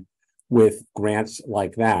done with grants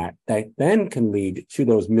like that then can lead to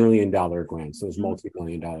those $1 million grants, those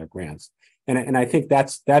multi-million dollar grants. And I think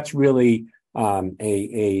that's really something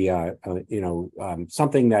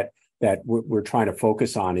that we're trying to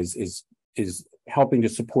focus on is helping to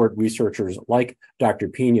support researchers like Dr.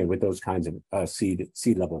 Pina with those kinds of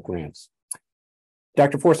seed level grants.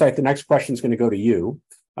 Dr. Forsyth, the next question is going to go to you,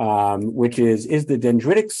 which is the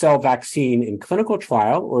dendritic cell vaccine in clinical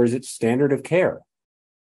trial or is it standard of care?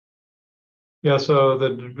 Yeah, so the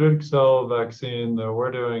dendritic cell vaccine that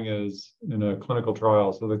we're doing is in a clinical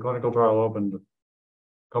trial. So the clinical trial opened a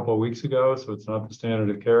couple of weeks ago, so it's not the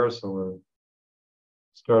standard of care. So we're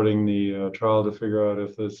starting the trial to figure out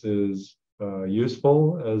if this is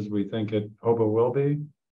useful as we hope it will be.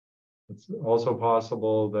 It's also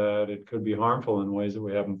possible that it could be harmful in ways that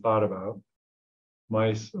we haven't thought about.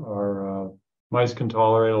 Mice can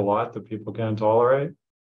tolerate a lot that people can't tolerate.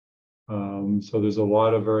 So there's a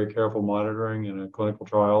lot of very careful monitoring in a clinical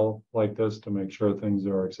trial like this to make sure things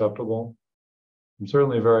are acceptable. I'm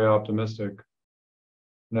certainly very optimistic.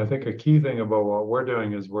 And I think a key thing about what we're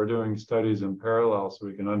doing is we're doing studies in parallel so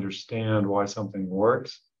we can understand why something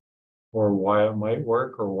works or why it might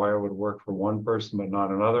work or why it would work for one person but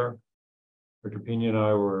not another. Dr. Pina and I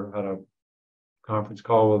had a conference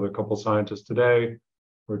call with a couple scientists today.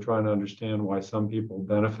 We're trying to understand why some people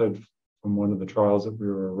benefit from one of the trials that we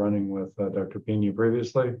were running with Dr. Pina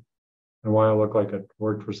previously, and why it looked like it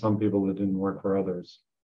worked for some people that didn't work for others.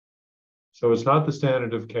 So it's not the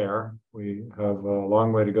standard of care. We have a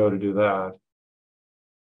long way to go to do that,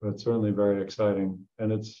 but it's certainly very exciting.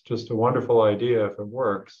 And it's just a wonderful idea if it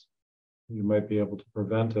works. You might be able to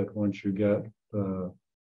prevent it once you get the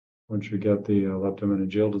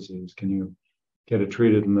leptomeningeal disease. Can you get it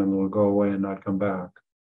treated and then it'll go away and not come back?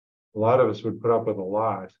 A lot of us would put up with a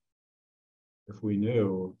lot if we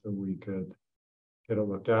knew that we could get it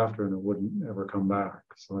looked after and it wouldn't ever come back.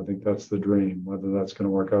 So I think that's the dream. Whether that's going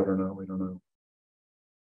to work out or not, we don't know.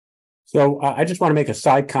 So I just want to make a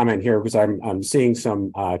side comment here because I'm seeing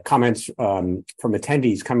some comments from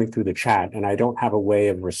attendees coming through the chat, and I don't have a way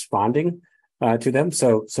of responding to them.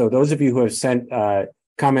 So those of you who have sent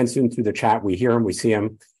comments in through the chat, we hear them, we see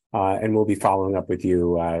them, and we'll be following up with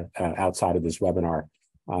you outside of this webinar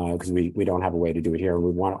because we don't have a way to do it here.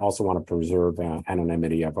 We also want to preserve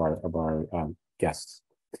anonymity of our guests.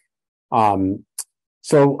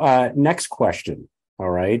 So next question. All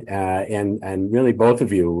right, and really both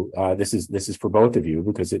of you, this is for both of you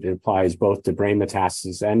because it applies both to brain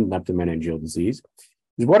metastasis and leptomeningeal disease.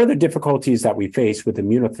 What are the difficulties that we face with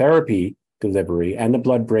immunotherapy delivery and the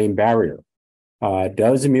blood-brain barrier?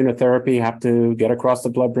 Does immunotherapy have to get across the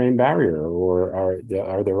blood-brain barrier, or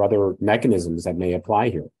are there other mechanisms that may apply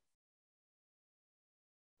here?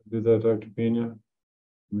 Do that, Dr. Pina? Want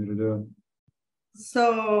me to do it?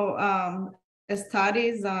 So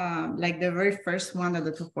studies like the very first one that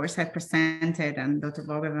Dr. Forsyth presented and Dr.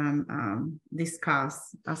 Vogelbaum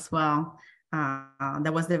discussed as well.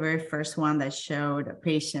 That was the very first one that showed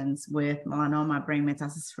patients with melanoma brain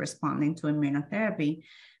metastasis responding to immunotherapy.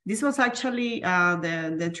 This was actually,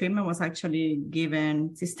 the treatment was actually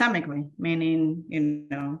given systemically, meaning,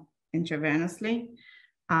 intravenously.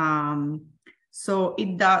 So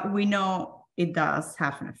we know it does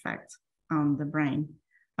have an effect on the brain.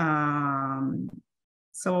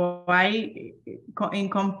 So in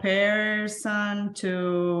comparison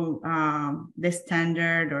to the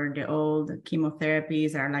standard or the old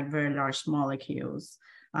chemotherapies are like very large molecules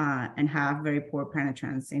and have very poor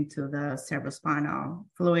penetrance into the cerebrospinal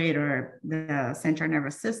fluid or the central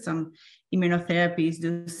nervous system, immunotherapies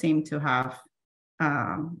do seem to have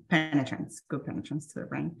good penetrance to the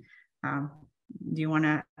brain. Do you want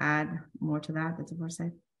to add more to that, Dr.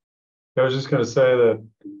 Forsyth? I was just going to say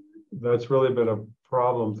that's really been a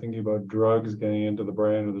problem thinking about drugs getting into the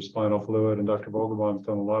brain or the spinal fluid. And Dr. Vogelbaum's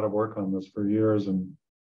done a lot of work on this for years and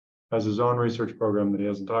has his own research program that he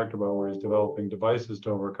hasn't talked about where he's developing devices to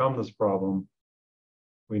overcome this problem.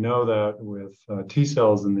 We know that with T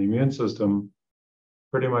cells in the immune system,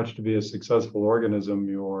 pretty much to be a successful organism,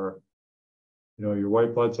 your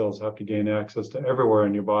white blood cells have to gain access to everywhere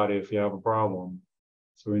in your body if you have a problem.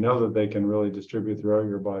 So we know that they can really distribute throughout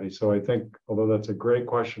your body. So I think, although that's a great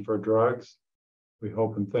question for drugs, we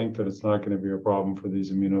hope and think that it's not going to be a problem for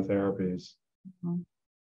these immunotherapies. Mhm.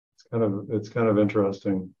 It's kind of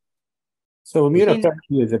interesting. So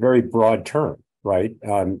immunotherapy is a very broad term, right?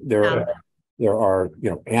 There are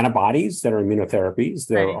antibodies that are immunotherapies.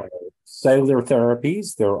 There Right. are cellular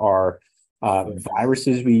therapies. There are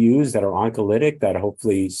viruses we use that are oncolytic that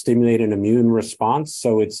hopefully stimulate an immune response.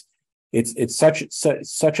 So it's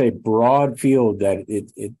such a broad field that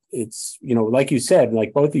it's like you said,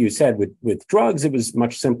 like both of you said, with drugs it was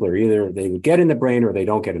much simpler. Either they would get in the brain or they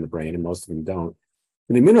don't get in the brain, and most of them don't.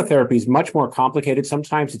 The immunotherapy is much more complicated.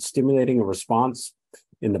 Sometimes it's stimulating a response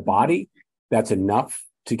in the body that's enough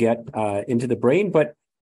to get into the brain. But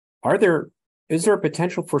is there a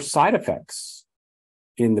potential for side effects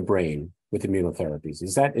in the brain with immunotherapies?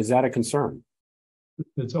 Is that a concern?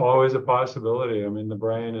 It's always a possibility. I mean, the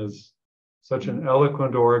brain is such an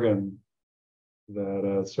eloquent organ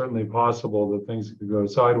that it's certainly possible that things could go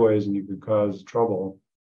sideways and you could cause trouble.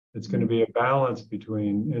 It's going to be a balance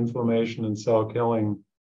between inflammation and cell killing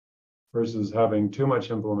versus having too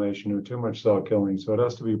much inflammation or too much cell killing. So it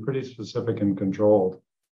has to be pretty specific and controlled.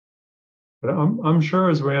 But I'm sure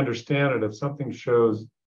as we understand it, if something shows,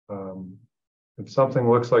 if something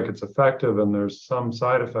looks like it's effective and there's some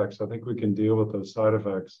side effects, I think we can deal with those side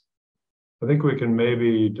effects. I think we can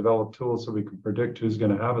maybe develop tools so we can predict who's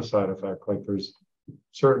going to have a side effect. Like there's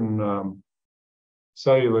certain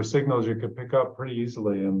cellular signals you could pick up pretty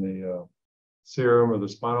easily in the serum or the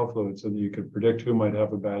spinal fluid so that you could predict who might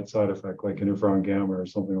have a bad side effect, like interferon gamma or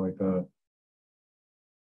something like that.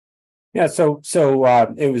 Yeah, so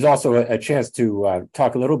it was also a chance to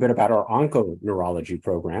talk a little bit about our onconeurology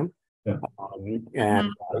program. Yeah.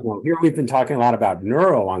 Here we've been talking a lot about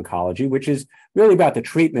neuro-oncology, which is really about the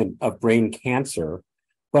treatment of brain cancer.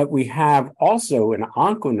 But we have also an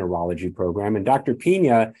onconeurology program, and Dr.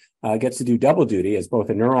 Pina gets to do double duty as both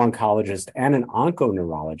a neuro-oncologist and an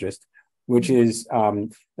onconeurologist, which is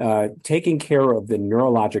taking care of the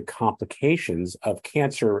neurologic complications of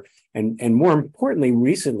cancer, and more importantly,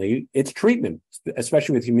 recently, its treatment,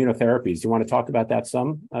 especially with immunotherapies. Do you want to talk about that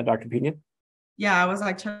some, Dr. Pina? Yeah, I was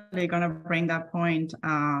actually going to bring that point.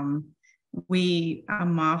 We at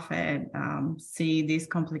Moffitt see these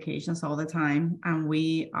complications all the time, and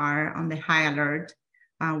we are on the high alert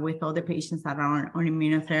with all the patients that are on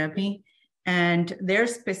immunotherapy. And there are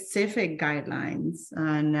specific guidelines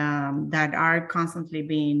and that are constantly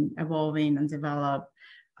being evolving and developed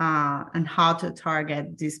and how to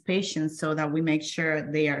target these patients so that we make sure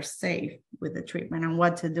they are safe with the treatment and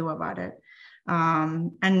what to do about it.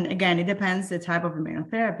 And again, it depends the type of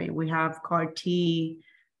immunotherapy. We have CAR T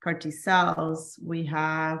cells, we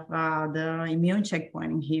have the immune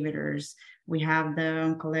checkpoint inhibitors, we have the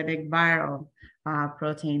oncolytic viral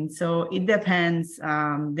protein. So it depends.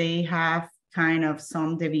 They have kind of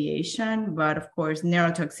some deviation, but of course,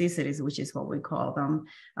 neurotoxicities, which is what we call them,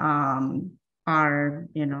 are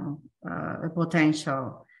a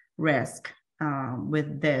potential risk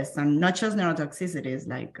with this, and not just neurotoxicities,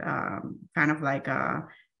 like kind of like an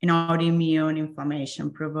autoimmune inflammation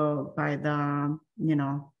provoked by the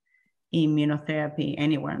immunotherapy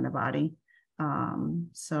anywhere in the body.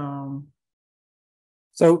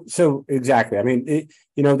 So exactly. I mean,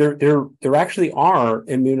 there actually are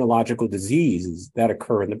immunological diseases that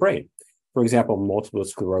occur in the brain. For example, multiple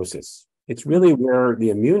sclerosis. It's really where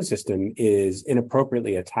the immune system is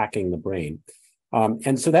inappropriately attacking the brain.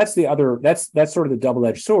 And so that's sort of the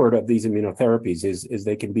double-edged sword of these immunotherapies is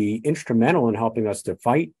they can be instrumental in helping us to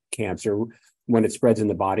fight cancer when it spreads in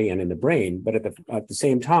the body and in the brain. But at the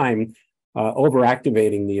same time,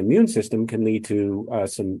 overactivating the immune system can lead to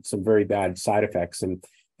some very bad side effects. And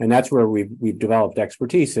that's where we've developed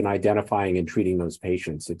expertise in identifying and treating those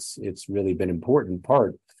patients. It's really been an important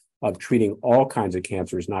part of treating all kinds of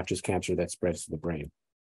cancers, not just cancer that spreads to the brain.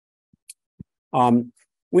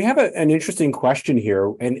 We have an interesting question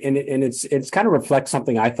here, and it's kind of reflects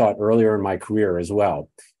something I thought earlier in my career as well,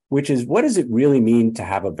 which is, what does it really mean to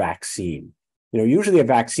have a vaccine? Usually a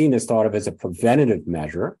vaccine is thought of as a preventative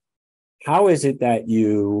measure. How is it that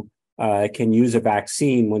you can use a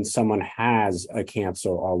vaccine when someone has a cancer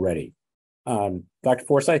already? Dr.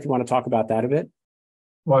 Forsyth, you want to talk about that a bit?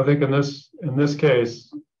 Well, I think in this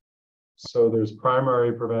case, so there's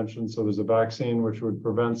primary prevention. So there's a vaccine which would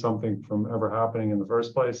prevent something from ever happening in the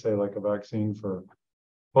first place, say like a vaccine for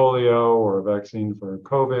polio or a vaccine for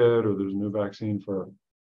COVID, or there's a new vaccine for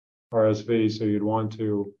RSV. So you'd want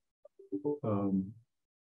to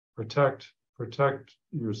protect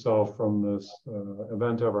yourself from this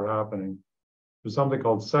event ever happening. There's something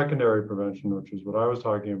called secondary prevention, which is what I was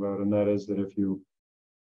talking about, and that is that if you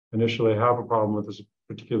initially have a problem with this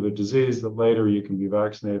particular disease that later you can be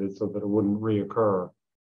vaccinated so that it wouldn't reoccur.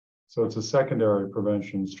 So it's a secondary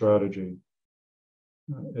prevention strategy.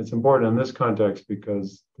 It's important in this context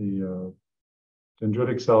because the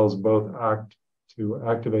dendritic cells both act to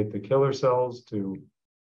activate the killer cells to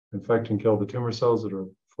infect and kill the tumor cells that are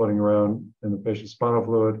floating around in the patient's spinal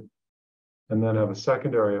fluid, and then have a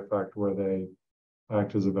secondary effect where they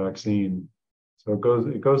act as a vaccine. So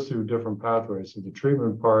it goes through different pathways. So the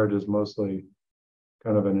treatment part is mostly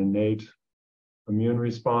kind of an innate immune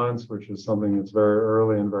response, which is something that's very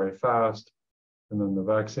early and very fast. And then the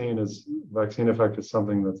vaccine effect is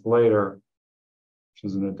something that's later, which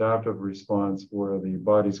is an adaptive response where the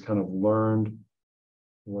body's kind of learned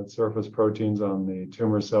what surface proteins on the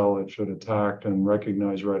tumor cell it should attack and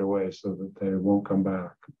recognize right away so that they won't come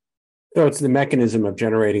back. So it's the mechanism of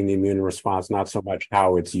generating the immune response, not so much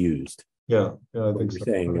how it's used. Yeah, I think you're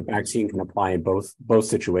so. saying a vaccine can apply in both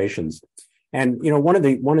situations. And one of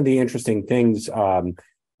the interesting things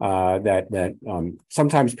that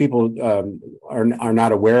sometimes people are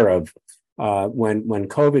not aware of when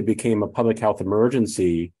COVID became a public health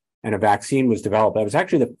emergency and a vaccine was developed. That was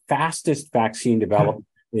actually the fastest vaccine developed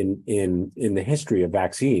in the history of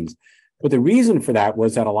vaccines. But the reason for that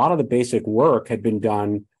was that a lot of the basic work had been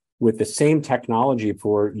done with the same technology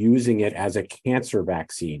for using it as a cancer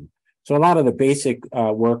vaccine. So a lot of the basic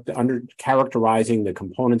work under characterizing the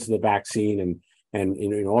components of the vaccine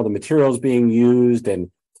and all the materials being used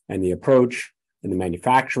and the approach and the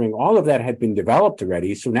manufacturing, all of that had been developed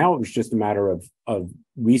already. So now it was just a matter of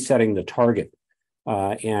resetting the target.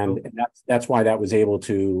 And that's why that was able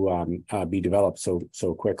to be developed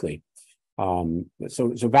so quickly.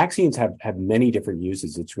 So vaccines have many different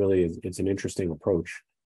uses. It's an interesting approach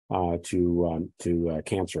to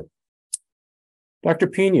cancer. Dr.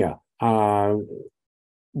 Pina,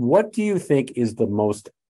 what do you think is the most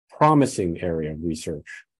promising area of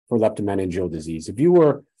research for leptomeningeal disease? If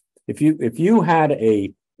you had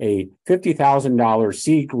a $50,000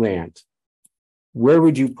 seed grant, where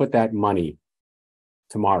would you put that money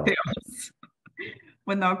tomorrow?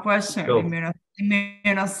 With no question,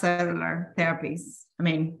 immunocellular therapies. I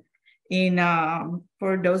mean,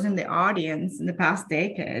 for those in the audience, in the past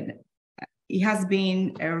decade, it has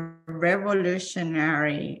been a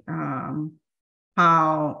revolutionary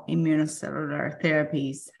how immunocellular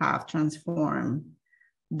therapies have transformed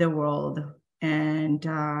the world and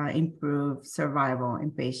improved survival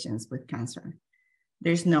in patients with cancer.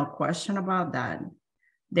 There's no question about that.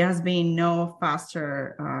 There has been no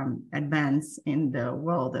faster advance in the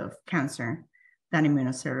world of cancer than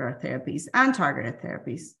immunocellular therapies and targeted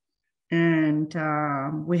therapies. And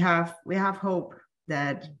we have hope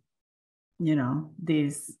that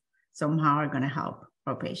these somehow are going to help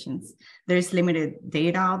our patients. There's limited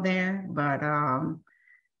data out there, but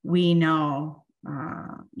we know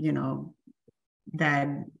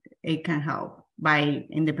that it can help by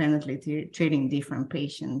independently treating different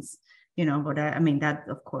patients. But that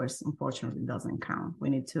of course unfortunately doesn't count. We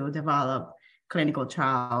need to develop clinical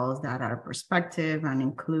trials that are prospective and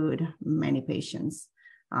include many patients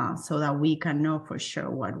so that we can know for sure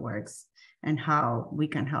what works and how we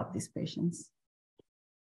can help these patients.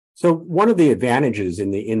 So one of the advantages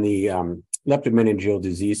in the leptomeningeal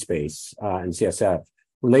disease space in CSF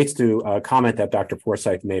relates to a comment that Dr.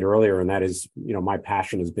 Forsyth made earlier, and that is, my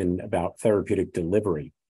passion has been about therapeutic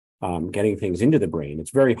delivery, getting things into the brain.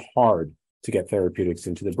 It's very hard to get therapeutics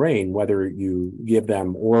into the brain, whether you give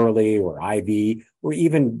them orally or IV or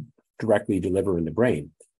even directly deliver in the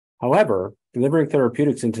brain. However, delivering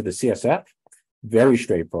therapeutics into the CSF, very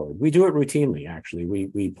straightforward. We do it routinely, actually.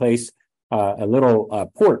 We place a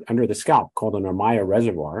little port under the scalp called an Ommaya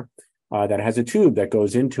reservoir that has a tube that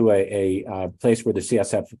goes into a place where the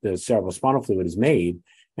CSF, the cerebral spinal fluid, is made.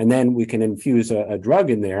 And then we can infuse a drug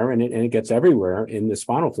in there and it gets everywhere in the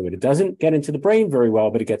spinal fluid. It doesn't get into the brain very well,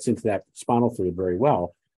 but it gets into that spinal fluid very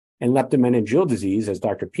well. And leptomeningeal disease, as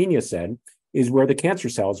Dr. Pina said, is where the cancer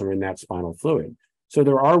cells are in that spinal fluid. So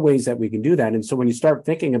there are ways that we can do that. And so when you start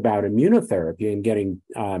thinking about immunotherapy and getting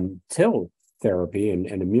TIL therapy and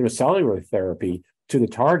immunocellular therapy to the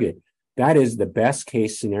target, that is the best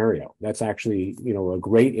case scenario. That's actually, a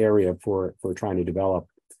great area for trying to develop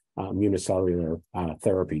immunocellular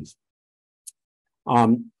therapies.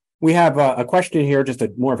 We have a question here, just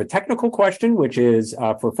more of a technical question, which is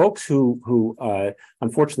for folks who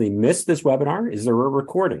unfortunately missed this webinar, is there a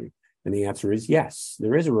recording? And the answer is yes,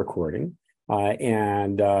 there is a recording.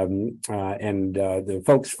 And the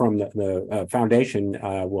folks from the foundation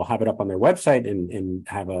will have it up on their website and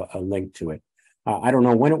have a link to it. I don't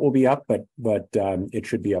know when it will be up, but it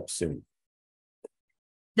should be up soon.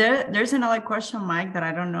 There's another question, Mike, that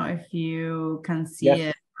I don't know if you can see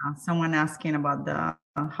it. Someone asking about the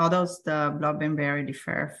how does the blood-brain barrier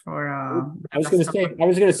differ for? I was going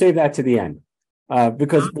to save that to the end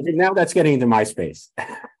because now that's getting into my space.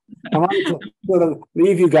 I wanted to sort of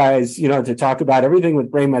leave you guys, to talk about everything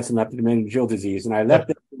with brain mets and leptomeningeal disease, and I left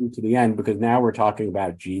it to the end because now we're talking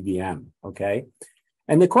about GBM. Okay,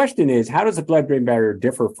 and the question is, how does the blood-brain barrier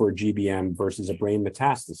differ for GBM versus a brain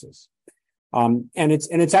metastasis? And it's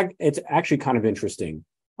actually kind of interesting.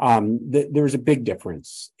 There's a big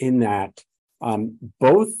difference in that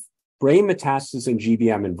both brain metastasis and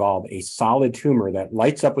GBM involve a solid tumor that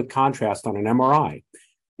lights up with contrast on an MRI.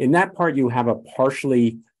 In that part, you have a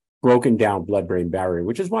partially broken down blood-brain barrier,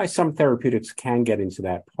 which is why some therapeutics can get into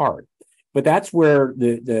that part. But that's where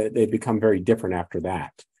they become very different after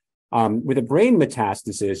that. With a brain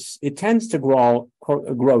metastasis, it tends to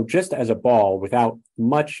grow just as a ball without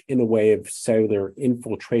much in the way of cellular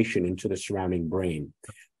infiltration into the surrounding brain.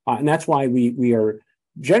 And that's why we are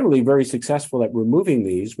generally very successful at removing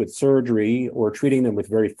these with surgery or treating them with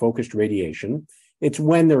very focused radiation. It's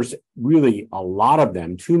when there's really a lot of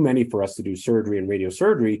them, too many for us to do surgery and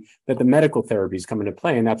radiosurgery, that the medical therapies come into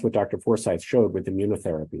play. And that's what Dr. Forsyth showed with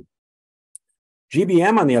immunotherapy.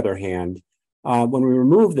 GBM, on the other hand, when we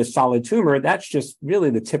remove the solid tumor, that's just really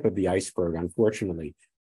the tip of the iceberg, unfortunately,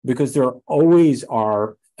 because there always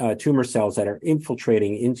are tumor cells that are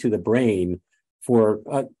infiltrating into the brain for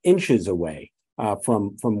inches away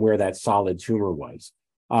from where that solid tumor was.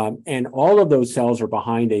 And all of those cells are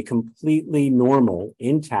behind a completely normal,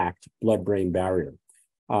 intact blood-brain barrier,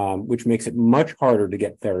 which makes it much harder to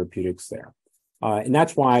get therapeutics there. And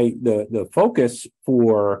that's why the focus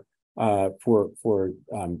for GBM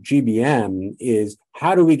is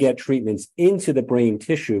how do we get treatments into the brain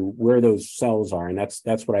tissue where those cells are, and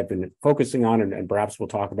that's what I've been focusing on, and perhaps we'll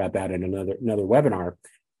talk about that in another webinar.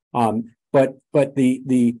 But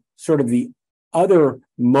the sort of the other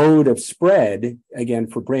mode of spread, again,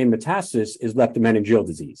 for brain metastasis is leptomeningeal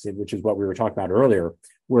disease, which is what we were talking about earlier,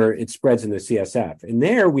 where it spreads in the CSF. And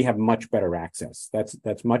there we have much better access.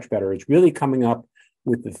 That's much better. It's really coming up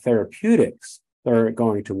with the therapeutics that are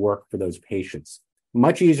going to work for those patients.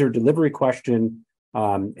 Much easier delivery question,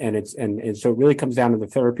 and so it really comes down to the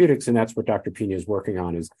therapeutics, and that's what Dr. Pina is working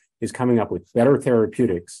on, is coming up with better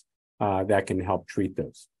therapeutics that can help treat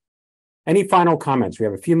those. Any final comments? We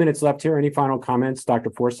have a few minutes left here. Any final comments,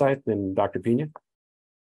 Dr. Forsyth and Dr. Pina?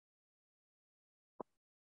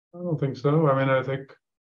 I don't think so. I mean, I think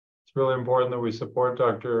it's really important that we support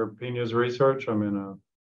Dr. Pina's research. I'm a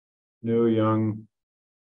new, young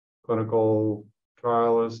clinical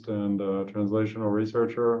trialist and translational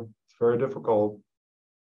researcher. It's very difficult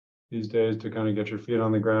these days to kind of get your feet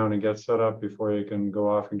on the ground and get set up before you can go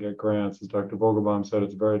off and get grants. As Dr. Vogelbaum said,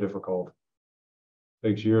 it's very difficult.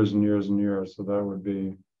 Takes years and years and years. So that would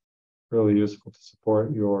be really useful to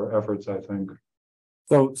support your efforts, I think.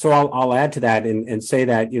 So I'll add to that and say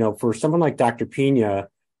that, for someone like Dr. Pina,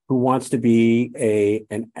 who wants to be a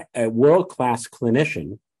world-class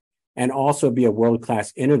clinician and also be a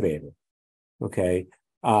world-class innovator, okay,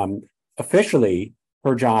 officially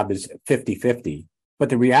her job is 50-50, but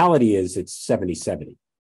the reality is it's 70-70.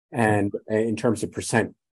 And in terms of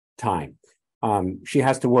percent time. She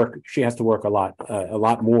has to work a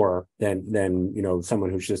lot more than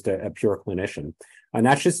someone who's just a pure clinician, and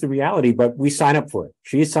that's just the reality. But we sign up for it.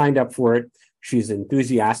 She signed up for it. She's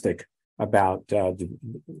enthusiastic about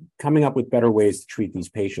coming up with better ways to treat these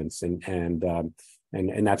patients, and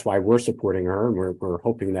that's why we're supporting her, and we're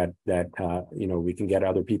hoping that we can get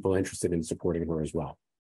other people interested in supporting her as well.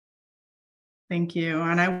 Thank you,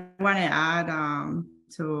 and I want to add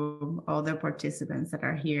to all the participants that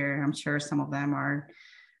are here. I'm sure some of them are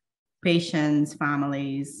patients,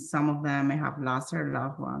 families. Some of them may have lost their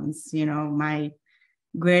loved ones. My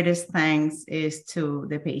greatest thanks is to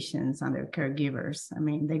the patients and their caregivers. I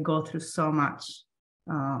mean, they go through so much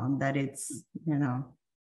that it's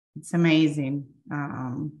amazing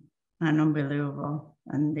and unbelievable.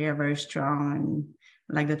 And they are very strong. And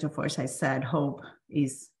like Dr. Forsyth said, hope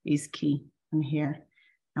is key in here.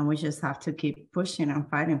 And we just have to keep pushing and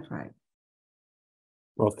fighting for it.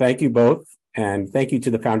 Well, thank you both. And thank you to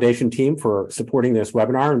the foundation team for supporting this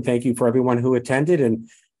webinar. And thank you for everyone who attended.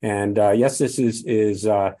 And yes, this is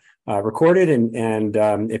recorded.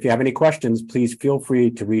 And if you have any questions, please feel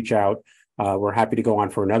free to reach out. We're happy to go on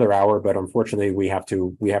for another hour, but unfortunately we have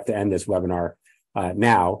to end this webinar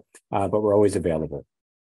now, but we're always available.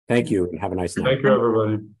 Thank you and have a nice night. Thank you,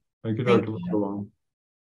 everybody. Thank you, Dr. Vogelbaum.